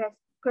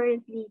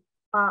currently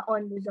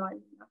on Luzon.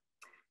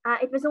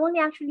 It was only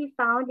actually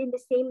found in the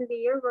same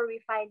layer where we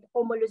find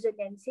Homo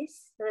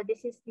luzonensis. So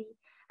this is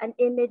an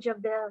image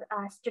of the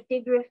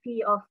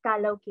stratigraphy of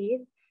Callao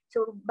Cave.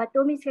 So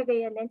Batomys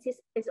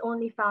cagayanensis is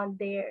only found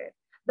there.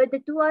 But the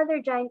 2 other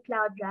giant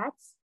cloud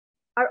rats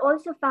are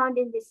also found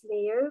in this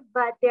layer,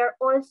 but they're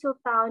also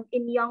found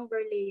in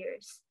younger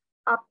layers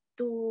up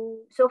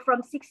to, so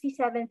from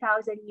 67,000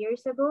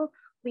 years ago,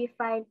 we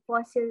find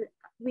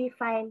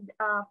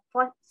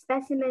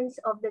specimens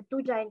of the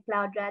 2 giant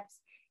cloud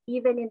rats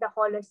even in the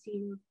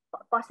Holocene,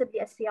 possibly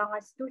as young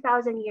as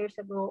 2,000 years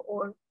ago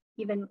or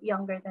even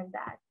younger than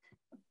that.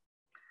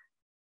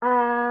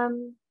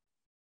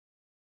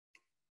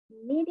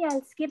 Maybe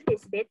I'll skip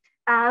this bit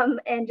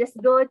and just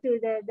go to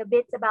the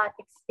bits about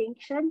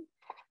extinction.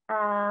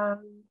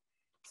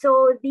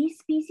 So these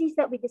species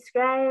that we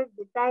described,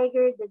 the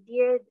tiger, the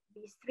deer,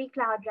 these three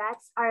cloud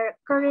rats are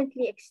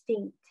currently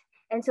extinct.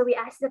 And so we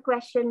asked the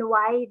question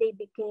why they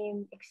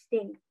became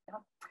extinct.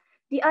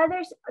 The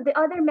other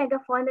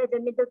megafauna,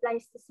 the Middle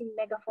Pleistocene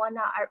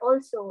megafauna, are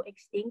also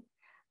extinct,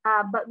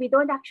 but we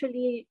don't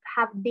actually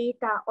have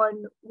data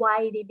on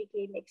why they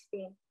became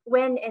extinct,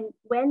 when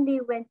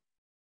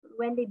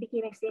they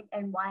became extinct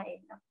and why.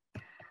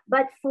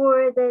 But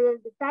for the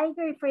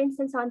tiger, for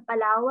instance, on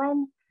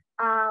Palawan,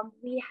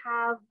 we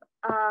have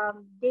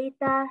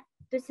data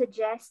to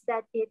suggest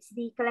that it's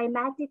the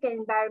climatic and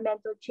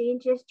environmental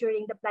changes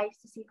during the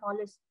Pleistocene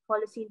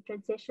Holocene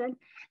transition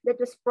that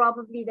was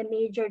probably the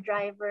major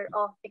driver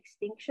of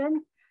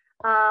extinction.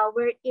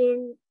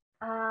 Wherein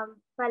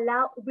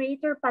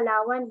Greater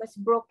Palawan was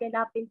broken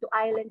up into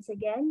islands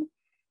again.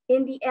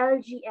 In the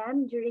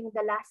LGM during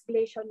the Last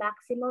Glacial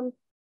Maximum,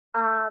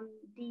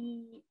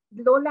 the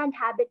lowland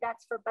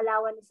habitats for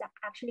Palawan is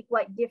actually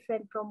quite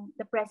different from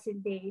the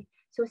present day.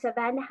 So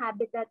savanna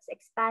habitats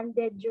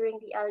expanded during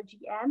the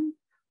LGM,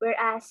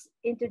 whereas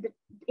into the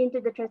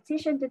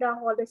transition to the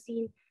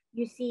Holocene,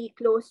 you see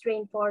closed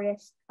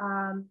rainforest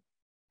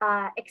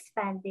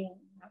expanding.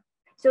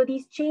 So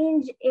these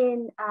change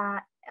in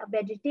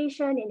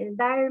vegetation, in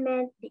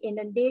environment, the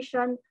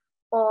inundation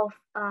of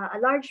a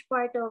large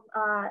part of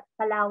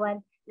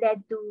Palawan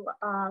led to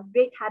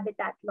great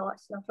habitat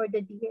loss for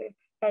the deer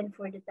and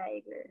for the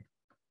tiger.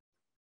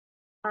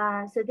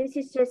 So this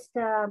is just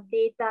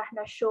data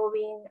na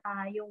showing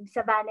yung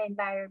savanna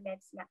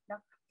environments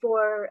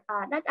for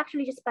not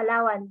actually just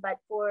Palawan, but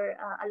for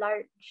a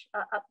large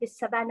this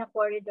savanna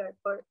corridor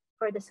for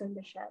the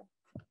Sunda Shelf.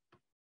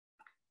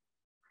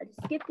 I'll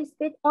just skip this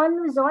bit. On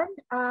Luzon,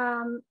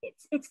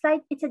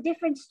 it's a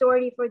different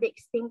story for the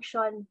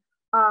extinction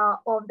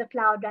of the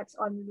cloud rats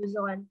on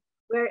Luzon,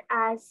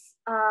 whereas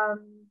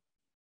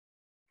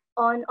on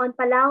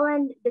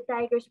Palawan, the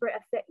tigers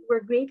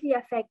were greatly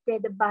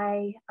affected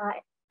by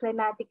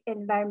climatic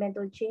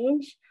environmental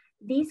change.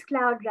 These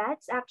cloud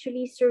rats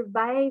actually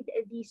survived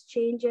these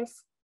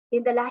changes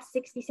in the last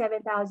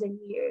 67,000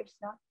 years.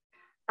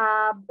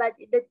 But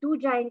the two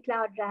giant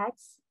cloud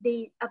rats,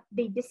 they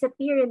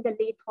disappear in the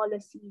late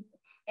Holocene.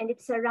 And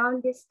it's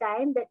around this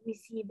time that we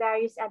see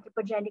various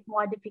anthropogenic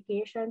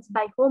modifications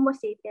by Homo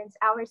sapiens,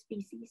 our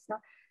species,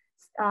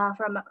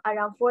 from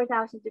around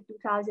 4,000 to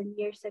 2,000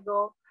 years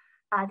ago.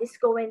 This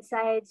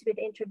coincides with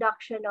the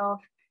introduction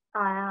of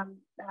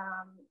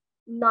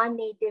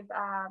non-native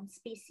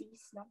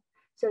species.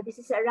 So this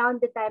is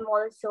around the time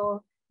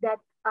also that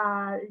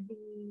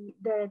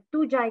the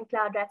two giant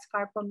cloud rats,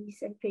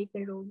 Carpomys and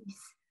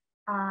Crateromys,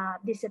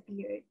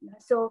 disappeared.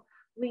 So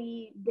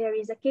there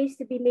is a case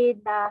to be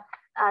made that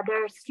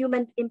there's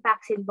human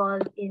impacts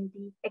involved in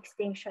the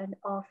extinction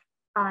of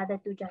the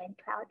two giant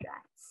cloud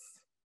rats.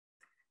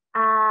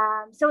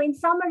 So in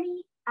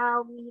summary,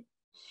 we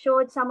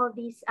showed some of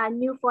these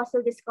new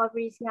fossil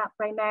discoveries,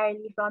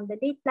 primarily from the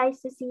late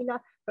Pleistocene,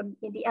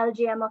 in the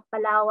LGM of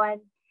Palawan,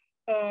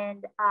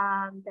 and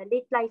the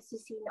late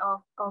Pleistocene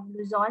of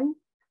Luzon,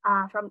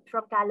 from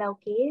Callao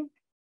Cave.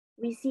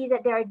 We see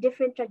that there are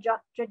different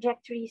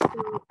trajectories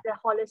to the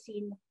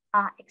Holocene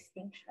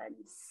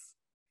extinctions.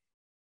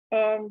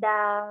 And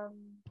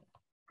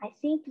I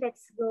think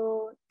let's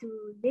go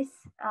to this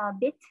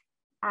bit,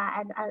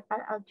 and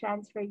I'll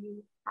transfer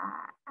you.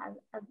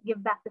 I'll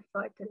give back the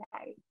floor to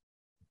Larry.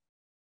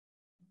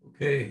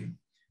 Okay.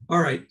 All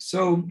right.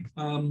 So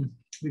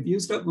we've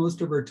used up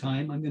most of our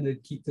time. I'm going to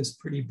keep this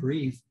pretty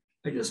brief.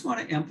 I just want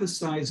to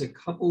emphasize a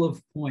couple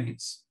of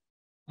points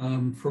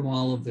from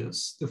all of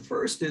this. The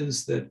first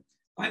is that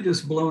I'm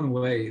just blown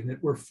away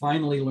that we're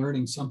finally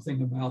learning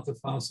something about the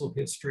fossil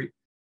history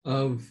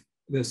of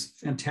this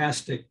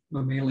fantastic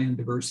mammalian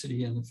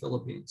diversity in the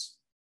Philippines.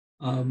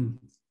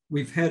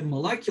 We've had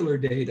molecular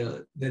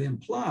data that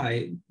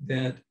imply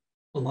that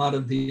a lot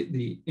of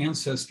the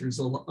ancestors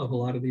of a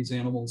lot of these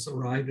animals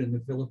arrived in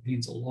the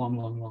Philippines a long,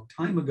 long, long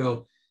time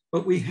ago,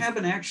 but we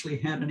haven't actually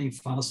had any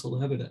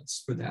fossil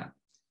evidence for that.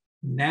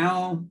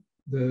 Now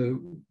the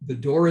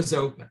door is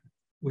open.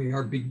 We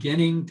are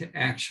beginning to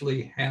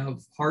actually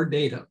have hard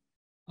data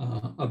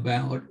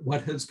about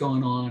what has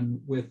gone on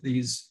with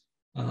these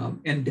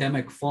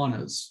endemic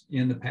faunas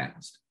in the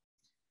past.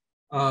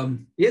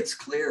 It's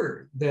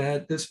clear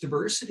that this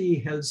diversity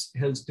has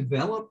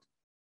developed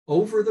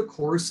over the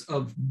course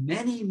of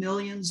many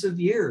millions of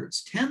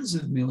years, tens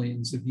of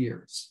millions of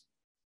years.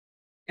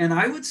 And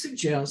I would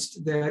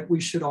suggest that we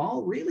should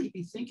all really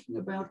be thinking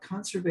about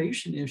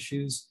conservation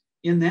issues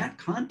in that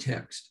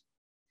context.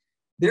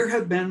 There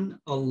have been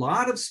a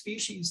lot of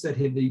species that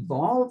have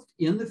evolved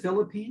in the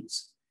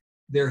Philippines.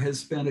 There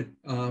has been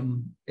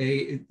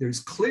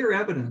there's clear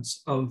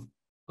evidence of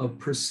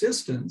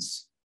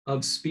persistence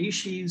of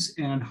species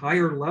and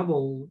higher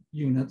level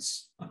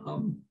units,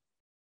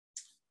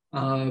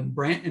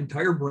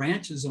 entire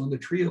branches on the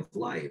tree of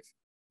life.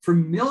 For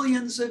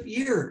millions of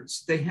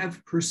years, they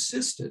have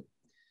persisted.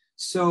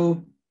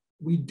 So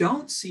we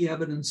don't see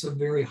evidence of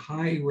very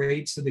high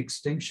rates of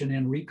extinction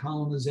and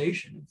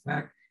recolonization. In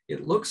fact,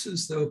 it looks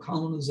as though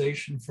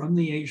colonization from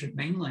the Asian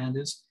mainland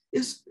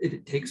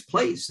it takes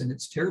place, and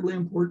it's terribly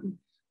important,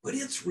 but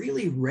it's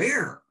really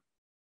rare.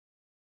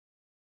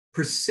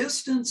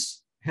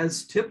 Persistence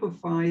has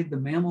typified the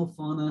mammal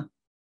fauna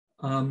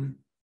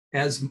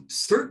as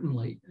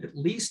certainly at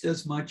least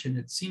as much, and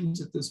it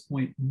seems at this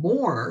point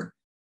more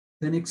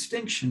than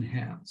extinction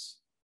has.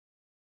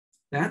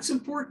 That's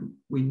important.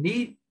 We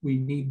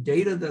need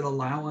data that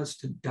allow us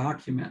to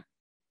document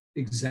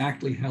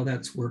exactly how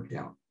that's worked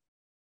out.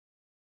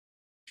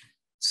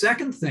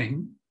 Second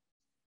thing,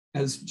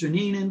 as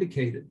Janine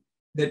indicated,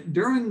 that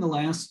during the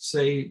last,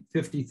 say,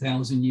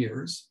 50,000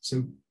 years,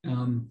 so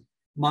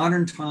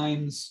modern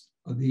times,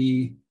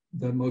 the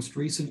most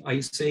recent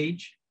ice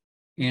age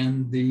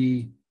and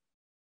the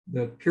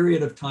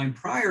period of time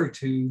prior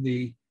to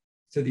the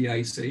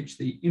ice age,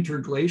 the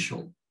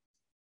interglacial,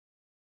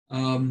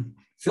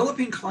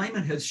 Philippine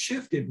climate has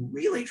shifted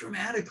really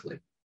dramatically.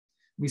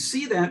 We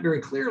see that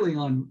very clearly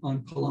on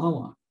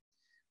Palawan,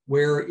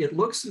 where it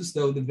looks as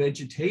though the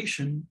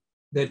vegetation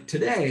that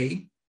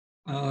today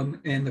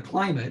and the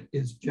climate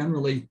is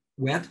generally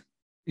wet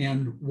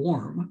and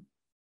warm.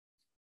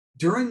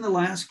 During the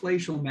last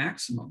glacial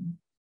maximum,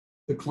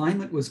 the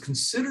climate was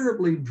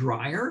considerably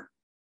drier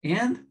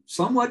and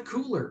somewhat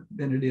cooler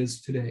than it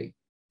is today.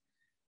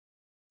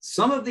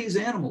 Some of these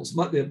animals,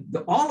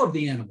 all of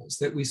the animals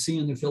that we see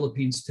in the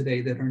Philippines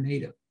today that are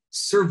native,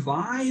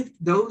 survived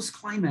those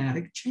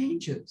climatic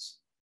changes.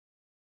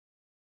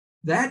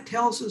 That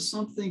tells us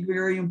something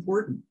very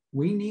important.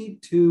 We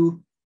need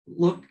to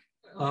look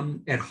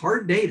at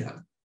hard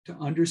data to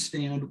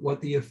understand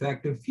what the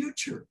effect of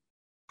future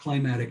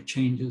climatic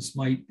changes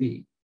might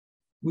be.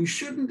 We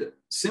shouldn't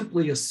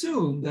simply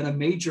assume that a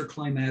major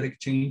climatic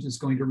change is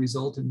going to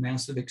result in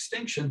massive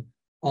extinction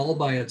all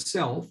by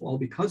itself, all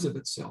because of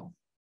itself,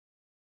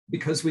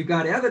 because we've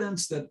got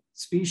evidence that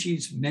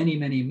species,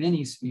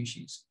 many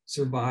species,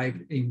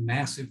 survived a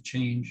massive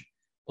change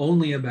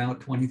only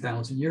about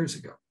 20,000 years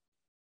ago.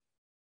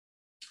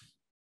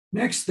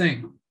 Next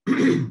thing,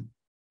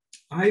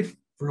 I've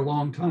for a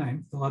long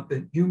time thought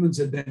that humans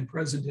had been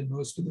present in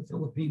most of the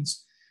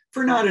Philippines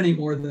for not any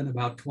more than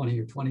about 20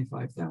 or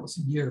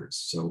 25,000 years.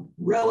 So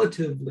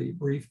relatively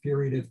brief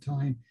period of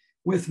time,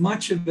 with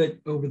much of it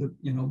over the,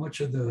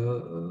 much of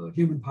the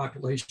human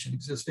population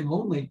existing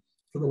only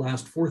for the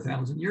last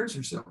 4,000 years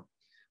or so.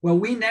 Well,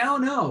 we now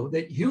know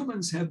that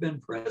humans have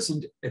been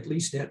present, at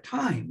least at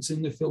times,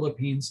 in the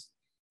Philippines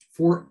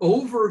for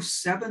over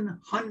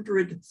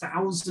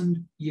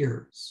 700,000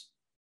 years.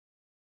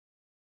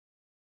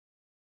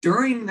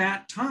 During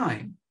that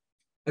time,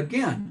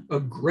 again,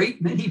 a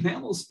great many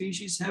mammal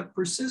species have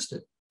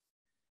persisted.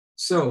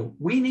 So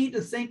we need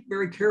to think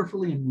very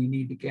carefully, and we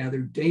need to gather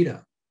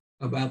data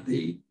about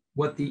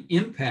what the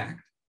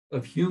impact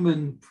of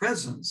human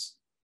presence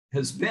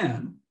has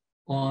been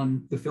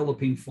on the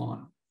Philippine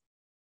fauna.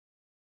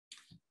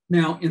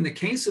 Now, in the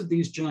case of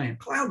these giant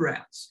cloud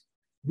rats,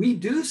 we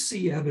do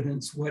see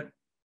evidence, what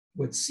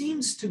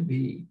seems to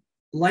be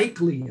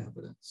likely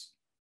evidence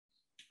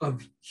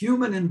of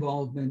human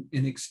involvement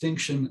in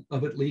extinction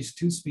of at least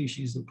 2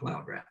 species of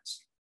cloud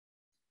rats.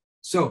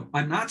 So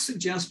I'm not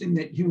suggesting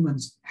that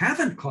humans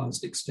haven't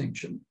caused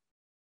extinction,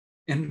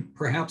 and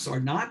perhaps are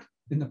not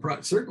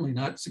certainly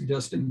not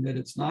suggesting that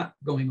it's not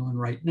going on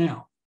right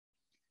now.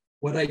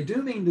 What I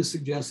do mean to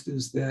suggest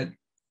is that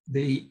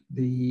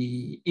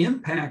the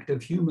impact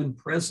of human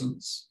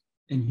presence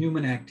and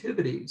human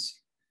activities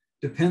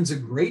depends a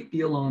great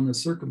deal on the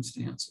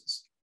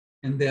circumstances.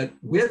 And that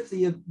with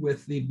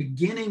the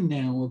beginning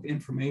now of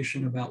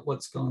information about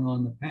what's gone on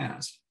in the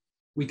past,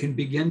 we can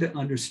begin to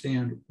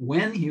understand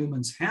when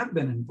humans have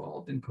been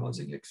involved in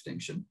causing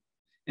extinction,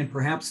 and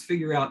perhaps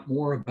figure out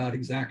more about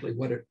exactly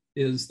what it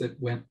is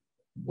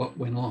what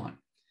went on.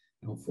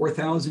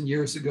 4,000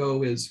 years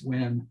ago is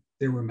when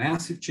there were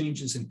massive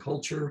changes in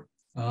culture,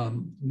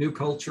 new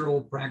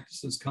cultural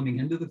practices coming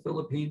into the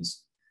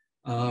Philippines,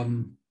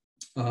 and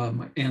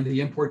the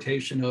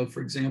importation of,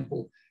 for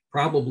example,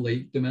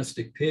 probably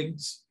domestic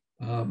pigs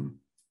and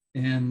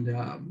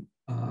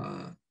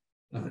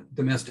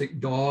domestic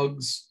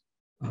dogs.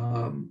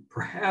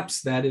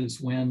 Perhaps that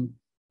is when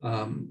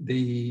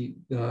the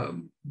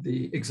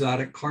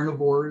exotic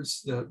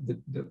carnivores, the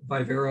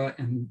Vivera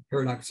and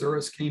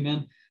Paradoxurus came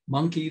in.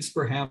 Monkeys,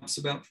 perhaps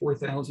about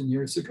 4,000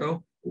 years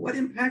ago. What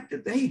impact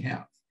did they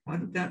have? How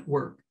did that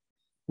work?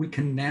 We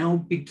can now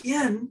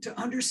begin to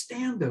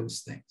understand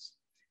those things.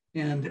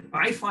 And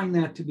I find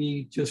that to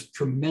be just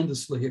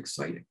tremendously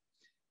exciting.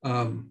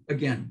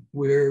 Again,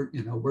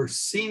 we're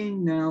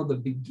seeing now the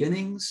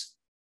beginnings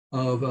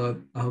of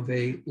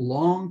a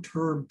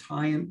long-term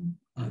time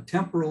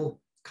temporal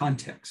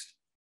context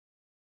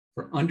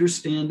for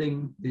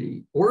understanding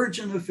the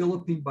origin of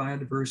Philippine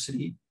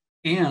biodiversity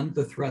and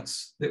the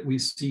threats that we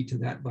see to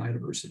that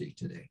biodiversity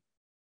today.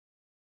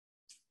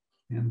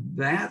 And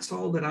that's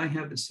all that I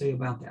have to say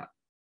about that.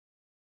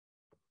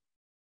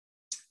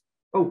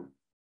 Oh,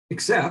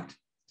 except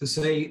to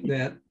say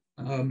that,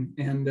 and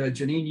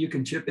Janine, you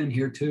can chip in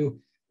here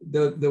too,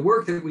 the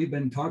work that we've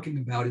been talking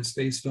about is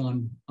based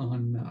on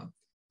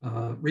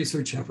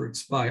research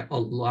efforts by a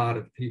lot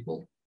of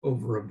people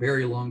over a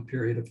very long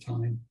period of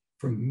time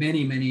from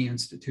many, many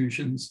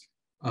institutions.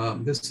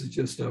 This is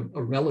just a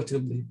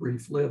relatively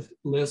brief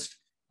list.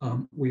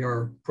 We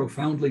are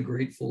profoundly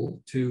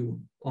grateful to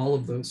all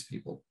of those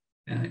people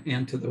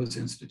and to those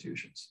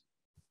institutions.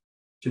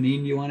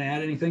 Janine, you want to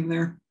add anything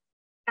there?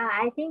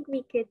 I think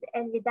we could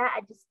end with that.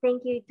 I just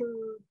thank you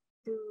to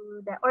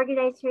the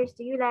organizers,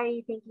 to you,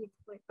 Larry. Thank you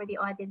for the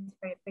audience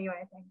for your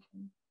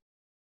attention.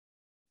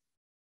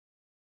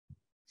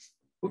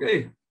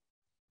 Okay.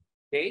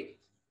 Okay.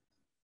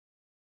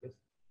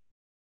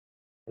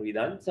 Are we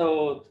done?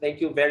 So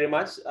thank you very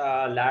much,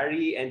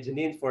 Larry and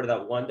Janine, for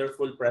the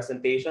wonderful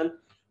presentation.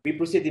 We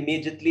proceed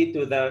immediately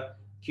to the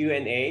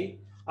Q&A.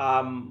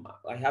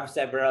 I have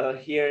several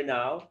here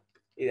now.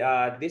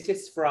 This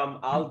is from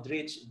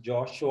Aldrich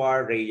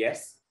Joshua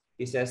Reyes.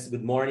 He says,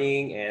 good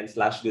morning and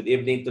 / good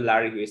evening to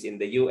Larry, who is in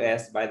the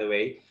US, by the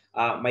way.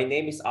 My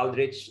name is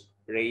Aldrich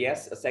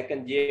Reyes, a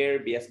second-year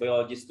BS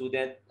Biology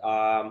student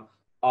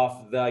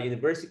of the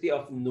University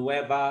of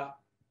Nueva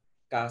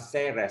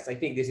Cáceres. I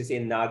think this is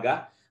in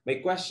Naga. My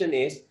question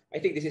is, I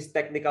think this is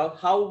technical.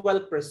 How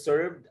well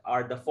preserved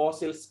are the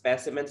fossil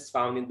specimens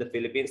found in the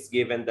Philippines,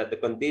 given that the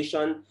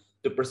condition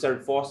to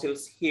preserve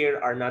fossils here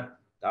are not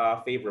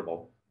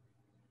favorable?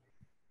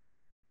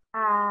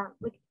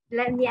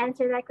 Let me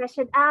answer that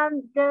question.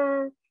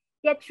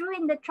 True,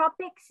 in the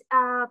tropics,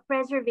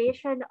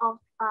 preservation of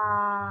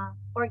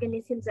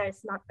organisms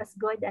is not as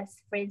good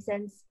as, for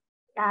instance,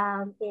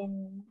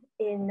 in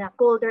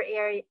colder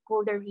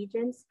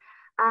regions.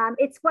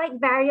 It's quite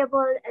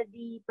variable,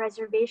 the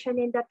preservation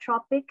in the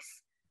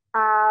tropics.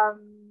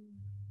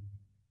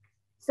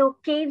 So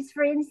caves,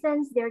 for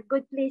instance, they're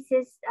good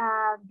places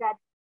that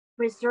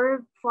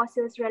preserve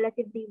fossils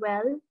relatively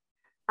well.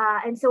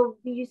 And so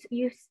you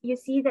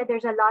see that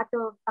there's a lot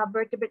of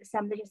vertebrate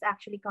assemblages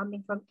actually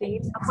coming from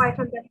caves, apart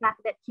from the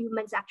fact that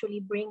humans actually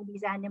bring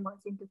these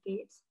animals into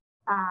caves.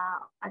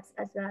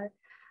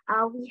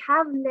 We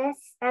have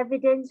less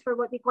evidence for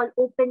what we call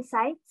open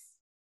sites.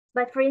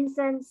 But for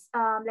instance,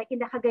 like in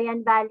the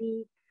Cagayan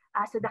Valley,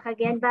 so the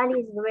Cagayan Valley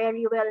is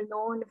very well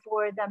known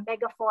for the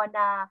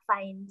megafauna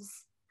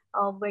finds,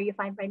 where you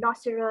find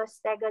rhinoceros,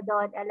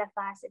 stegodon,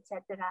 elephas,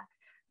 etc.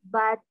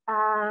 But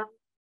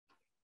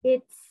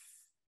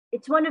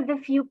it's one of the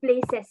few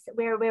places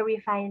where we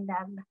find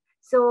them.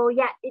 So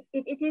yeah,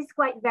 it is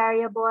quite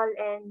variable,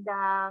 and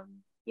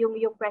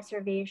yung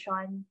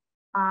preservation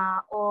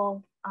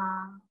of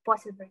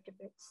fossil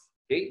vertebrates.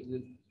 Okay.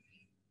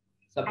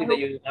 Something that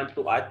you want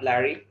to add,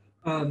 Larry?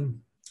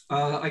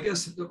 I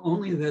guess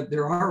only that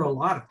there are a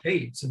lot of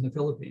caves in the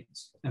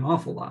Philippines, an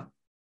awful lot,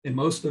 and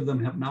most of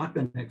them have not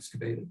been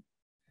excavated.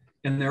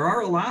 And there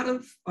are a lot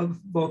of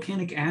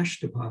volcanic ash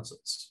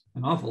deposits,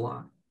 an awful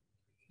lot.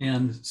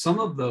 And some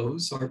of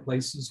those are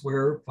places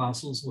where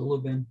fossils will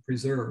have been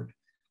preserved.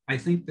 I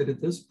think that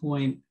at this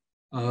point,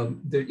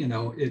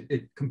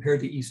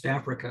 compared to East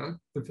Africa,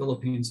 the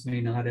Philippines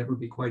may not ever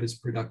be quite as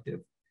productive.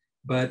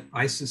 But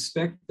I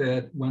suspect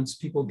that once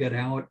people get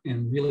out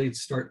and really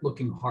start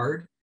looking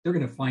hard, they're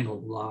going to find a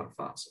lot of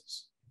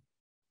fossils.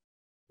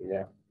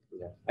 Yeah.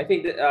 I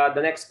think that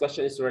the next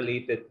question is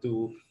related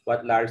to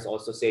what Larry's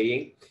also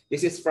saying.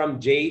 This is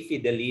from Jay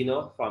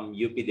Fidelino from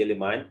UP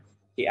Diliman.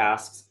 He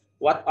asks,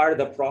 what are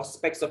the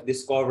prospects of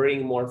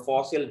discovering more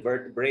fossil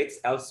vertebrates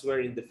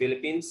elsewhere in the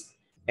Philippines?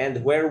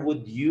 And where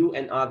would you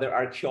and other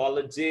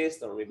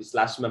archaeologists or maybe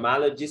 /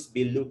 mammalogists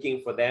be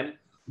looking for them?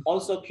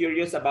 Also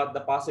curious about the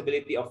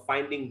possibility of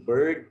finding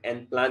bird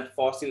and plant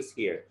fossils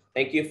here.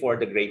 Thank you for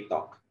the great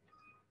talk.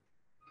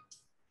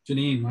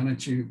 Janine, why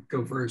don't you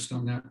go first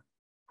on that?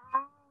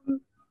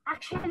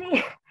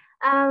 Actually,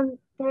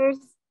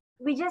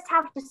 we just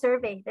have to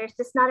survey. There's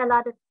just not a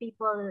lot of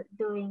people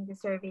doing the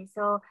survey.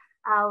 So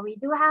we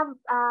do have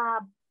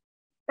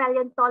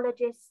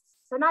paleontologists,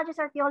 so not just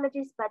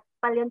archaeologists, but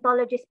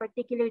paleontologists,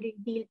 particularly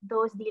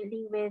those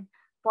dealing with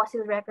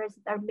fossil records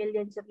that are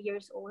millions of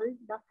years old.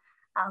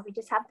 We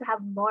just have to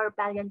have more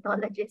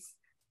paleontologists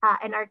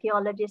and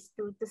archaeologists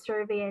to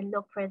survey and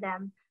look for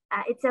them.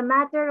 It's a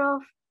matter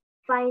of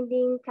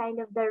finding kind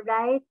of the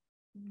right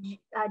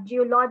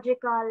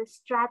geological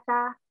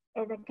strata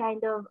and the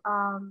kind of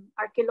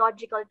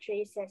archaeological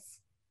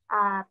traces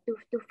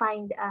to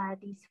find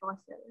these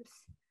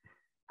fossils.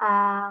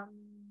 I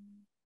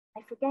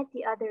forget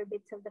the other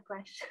bits of the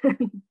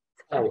question.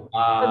 So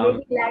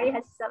maybe Larry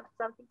has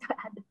something to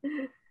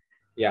add.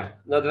 Yeah,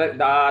 no,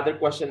 the other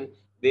question,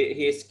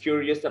 he is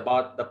curious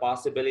about the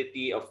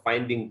possibility of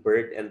finding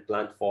bird and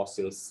plant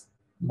fossils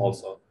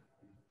also.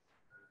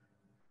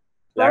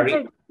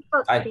 Larry?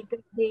 Because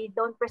they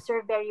don't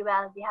preserve very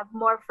well. They have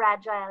more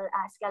fragile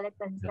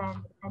skeletons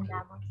than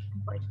mammals,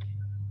 unfortunately.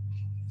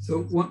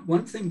 So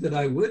one thing that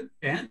I would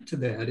add to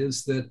that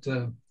is that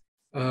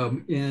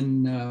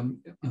in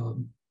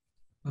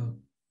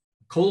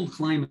cold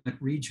climate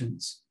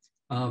regions,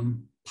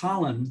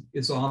 pollen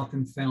is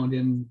often found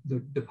in the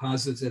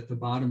deposits at the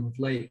bottom of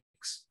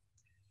lakes.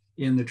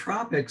 In the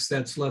tropics,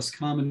 that's less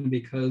common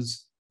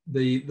because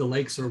the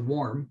lakes are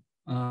warm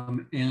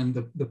and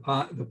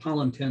the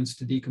pollen tends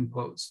to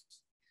decompose.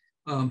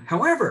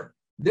 However,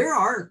 there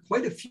are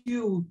quite a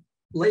few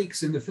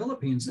lakes in the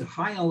Philippines at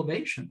high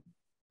elevation,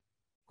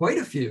 quite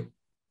a few.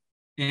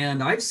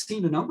 And I've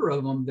seen a number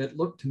of them that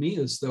look to me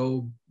as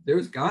though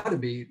there's got to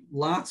be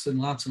lots and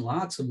lots and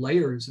lots of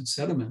layers of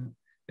sediment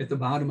at the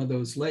bottom of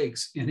those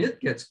lakes. And it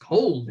gets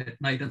cold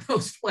at night in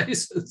those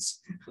places.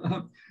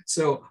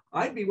 So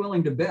I'd be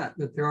willing to bet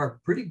that there are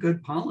pretty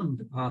good pollen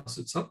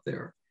deposits up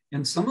there.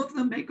 And some of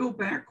them may go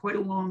back quite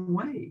a long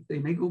way. They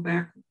may go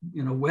back,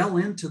 well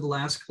into the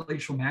last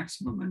glacial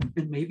maximum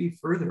and maybe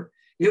further.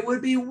 It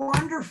would be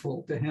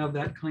wonderful to have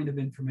that kind of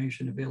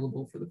information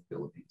available for the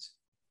Philippines.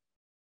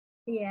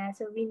 Yeah,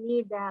 so we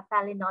need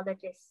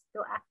palynologists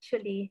to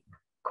actually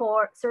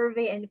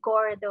survey and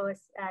core those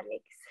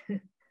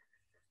lakes.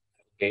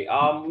 Okay,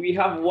 we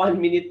have 1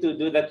 minute to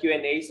do the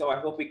Q&A, so I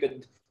hope we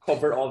could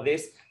cover all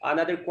this.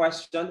 Another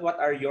question, what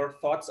are your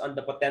thoughts on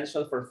the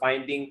potential for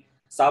finding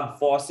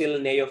subfossil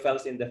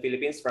neophytes in the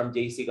Philippines, from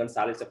JC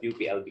Gonzalez of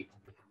UPLB?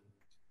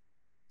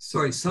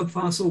 Sorry,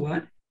 subfossil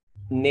what?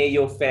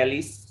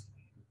 Neophytes.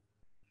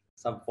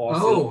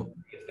 Subfossil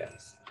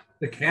neophytes.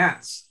 The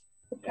cats.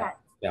 The cats.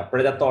 Yeah,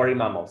 predatory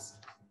mammals.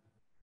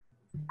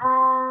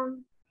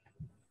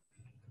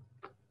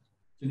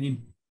 Janine.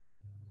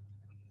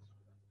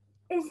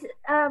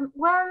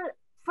 Well,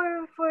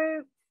 for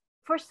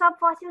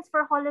subfossils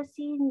for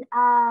Holocene,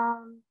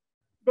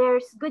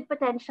 there's good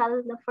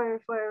potential for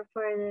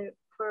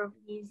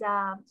these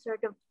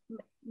sort of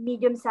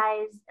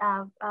medium-sized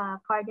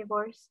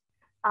carnivores.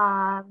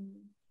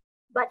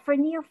 But for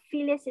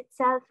Neophylis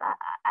itself,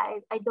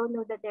 I don't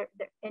know that there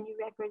are any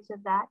records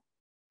of that.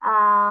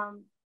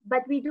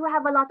 But we do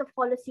have a lot of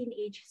Holocene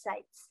age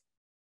sites.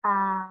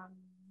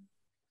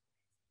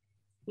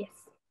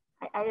 Yes,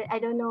 I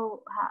don't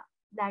know,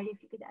 Larry,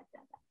 if you could add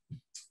that.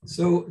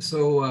 So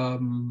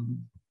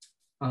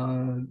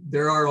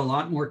there are a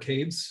lot more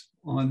caves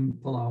on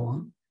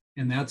Palawan,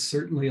 and that's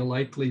certainly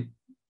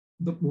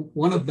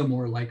one of the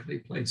more likely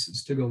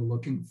places to go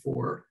looking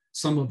for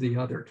some of the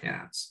other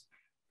cats.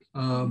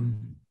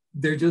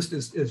 They're just,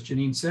 as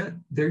Janine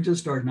said, there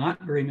just are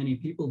not very many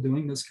people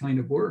doing this kind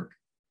of work.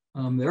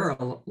 There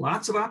are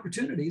lots of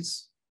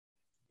opportunities.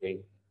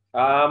 Okay.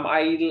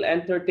 I'll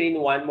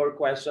entertain one more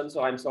question.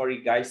 So I'm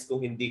sorry, guys,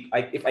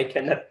 if I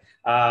cannot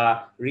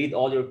read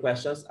all your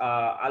questions.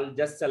 I'll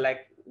just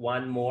select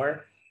one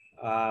more.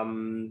 Are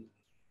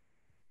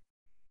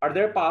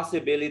there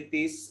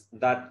possibilities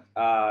that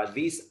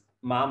these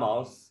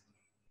mammals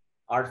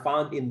are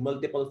found in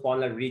multiple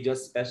faunal regions,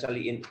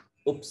 especially in,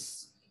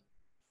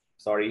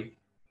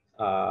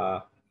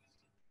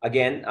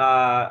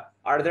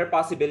 are there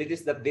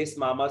possibilities that these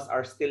mammals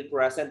are still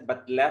present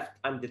but left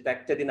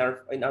undetected in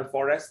our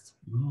forests?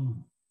 Oh.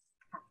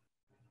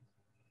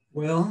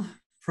 Well,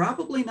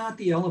 probably not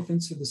the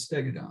elephants or the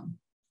stegodon.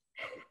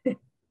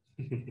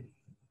 The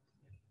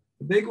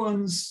big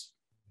ones,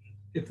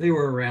 if they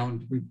were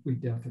around, we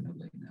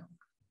definitely know.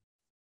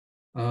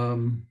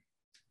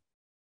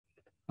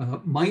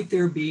 Might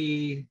there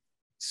be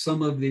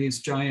some of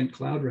these giant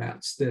cloud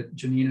rats that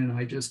Janine and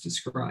I just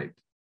described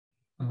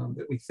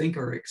that we think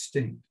are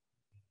extinct?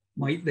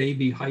 Might they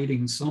be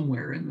hiding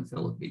somewhere in the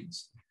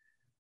Philippines?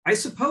 I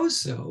suppose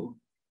so.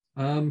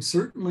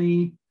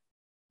 Certainly,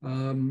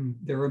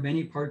 there are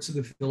many parts of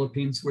the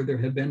Philippines where there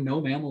have been no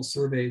mammal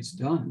surveys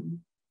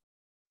done.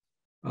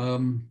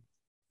 And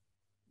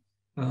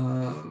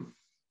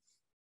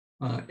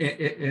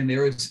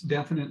there is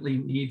definitely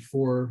need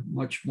for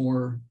much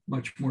more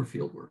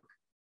field work.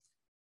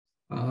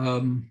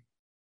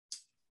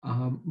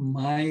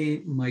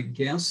 My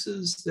guess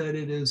is that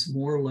it is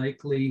more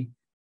likely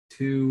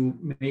to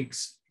make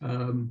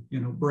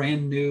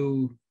brand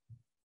new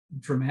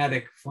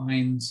dramatic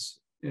finds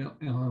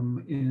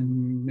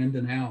in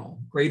Mindanao,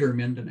 greater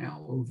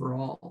Mindanao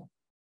overall,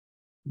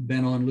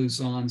 than on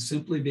Luzon,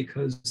 simply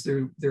because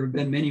there have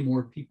been many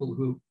more people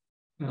who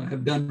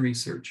have done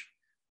research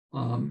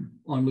on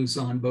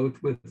Luzon, both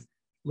with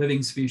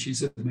living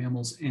species of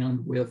mammals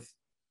and with,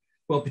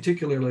 well,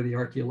 particularly the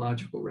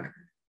archaeological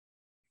record.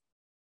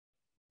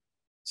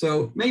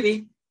 So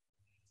maybe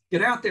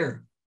get out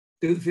there,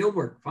 do the field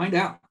work, find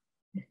out.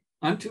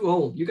 I'm too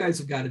old. You guys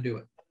have got to do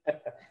it.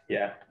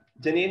 Yeah.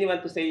 Janine, you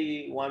want to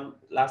say one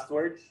last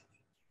word?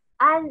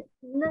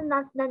 No,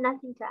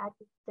 nothing to add.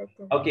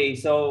 Okay,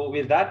 so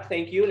with that,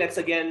 thank you. Let's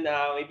again,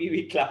 maybe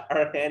we clap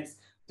our hands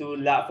for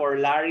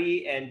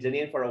Larry and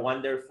Janine for a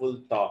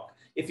wonderful talk.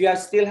 If you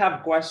still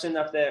have questions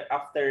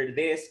after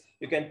this,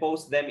 you can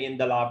post them in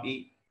the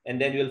lobby, and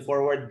then we'll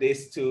forward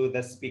this to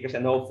the speakers,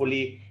 and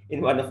hopefully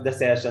in one of the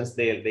sessions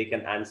they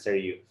can answer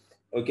you.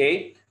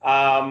 Okay,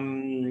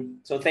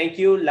 so thank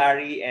you,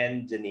 Larry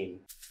and Janine.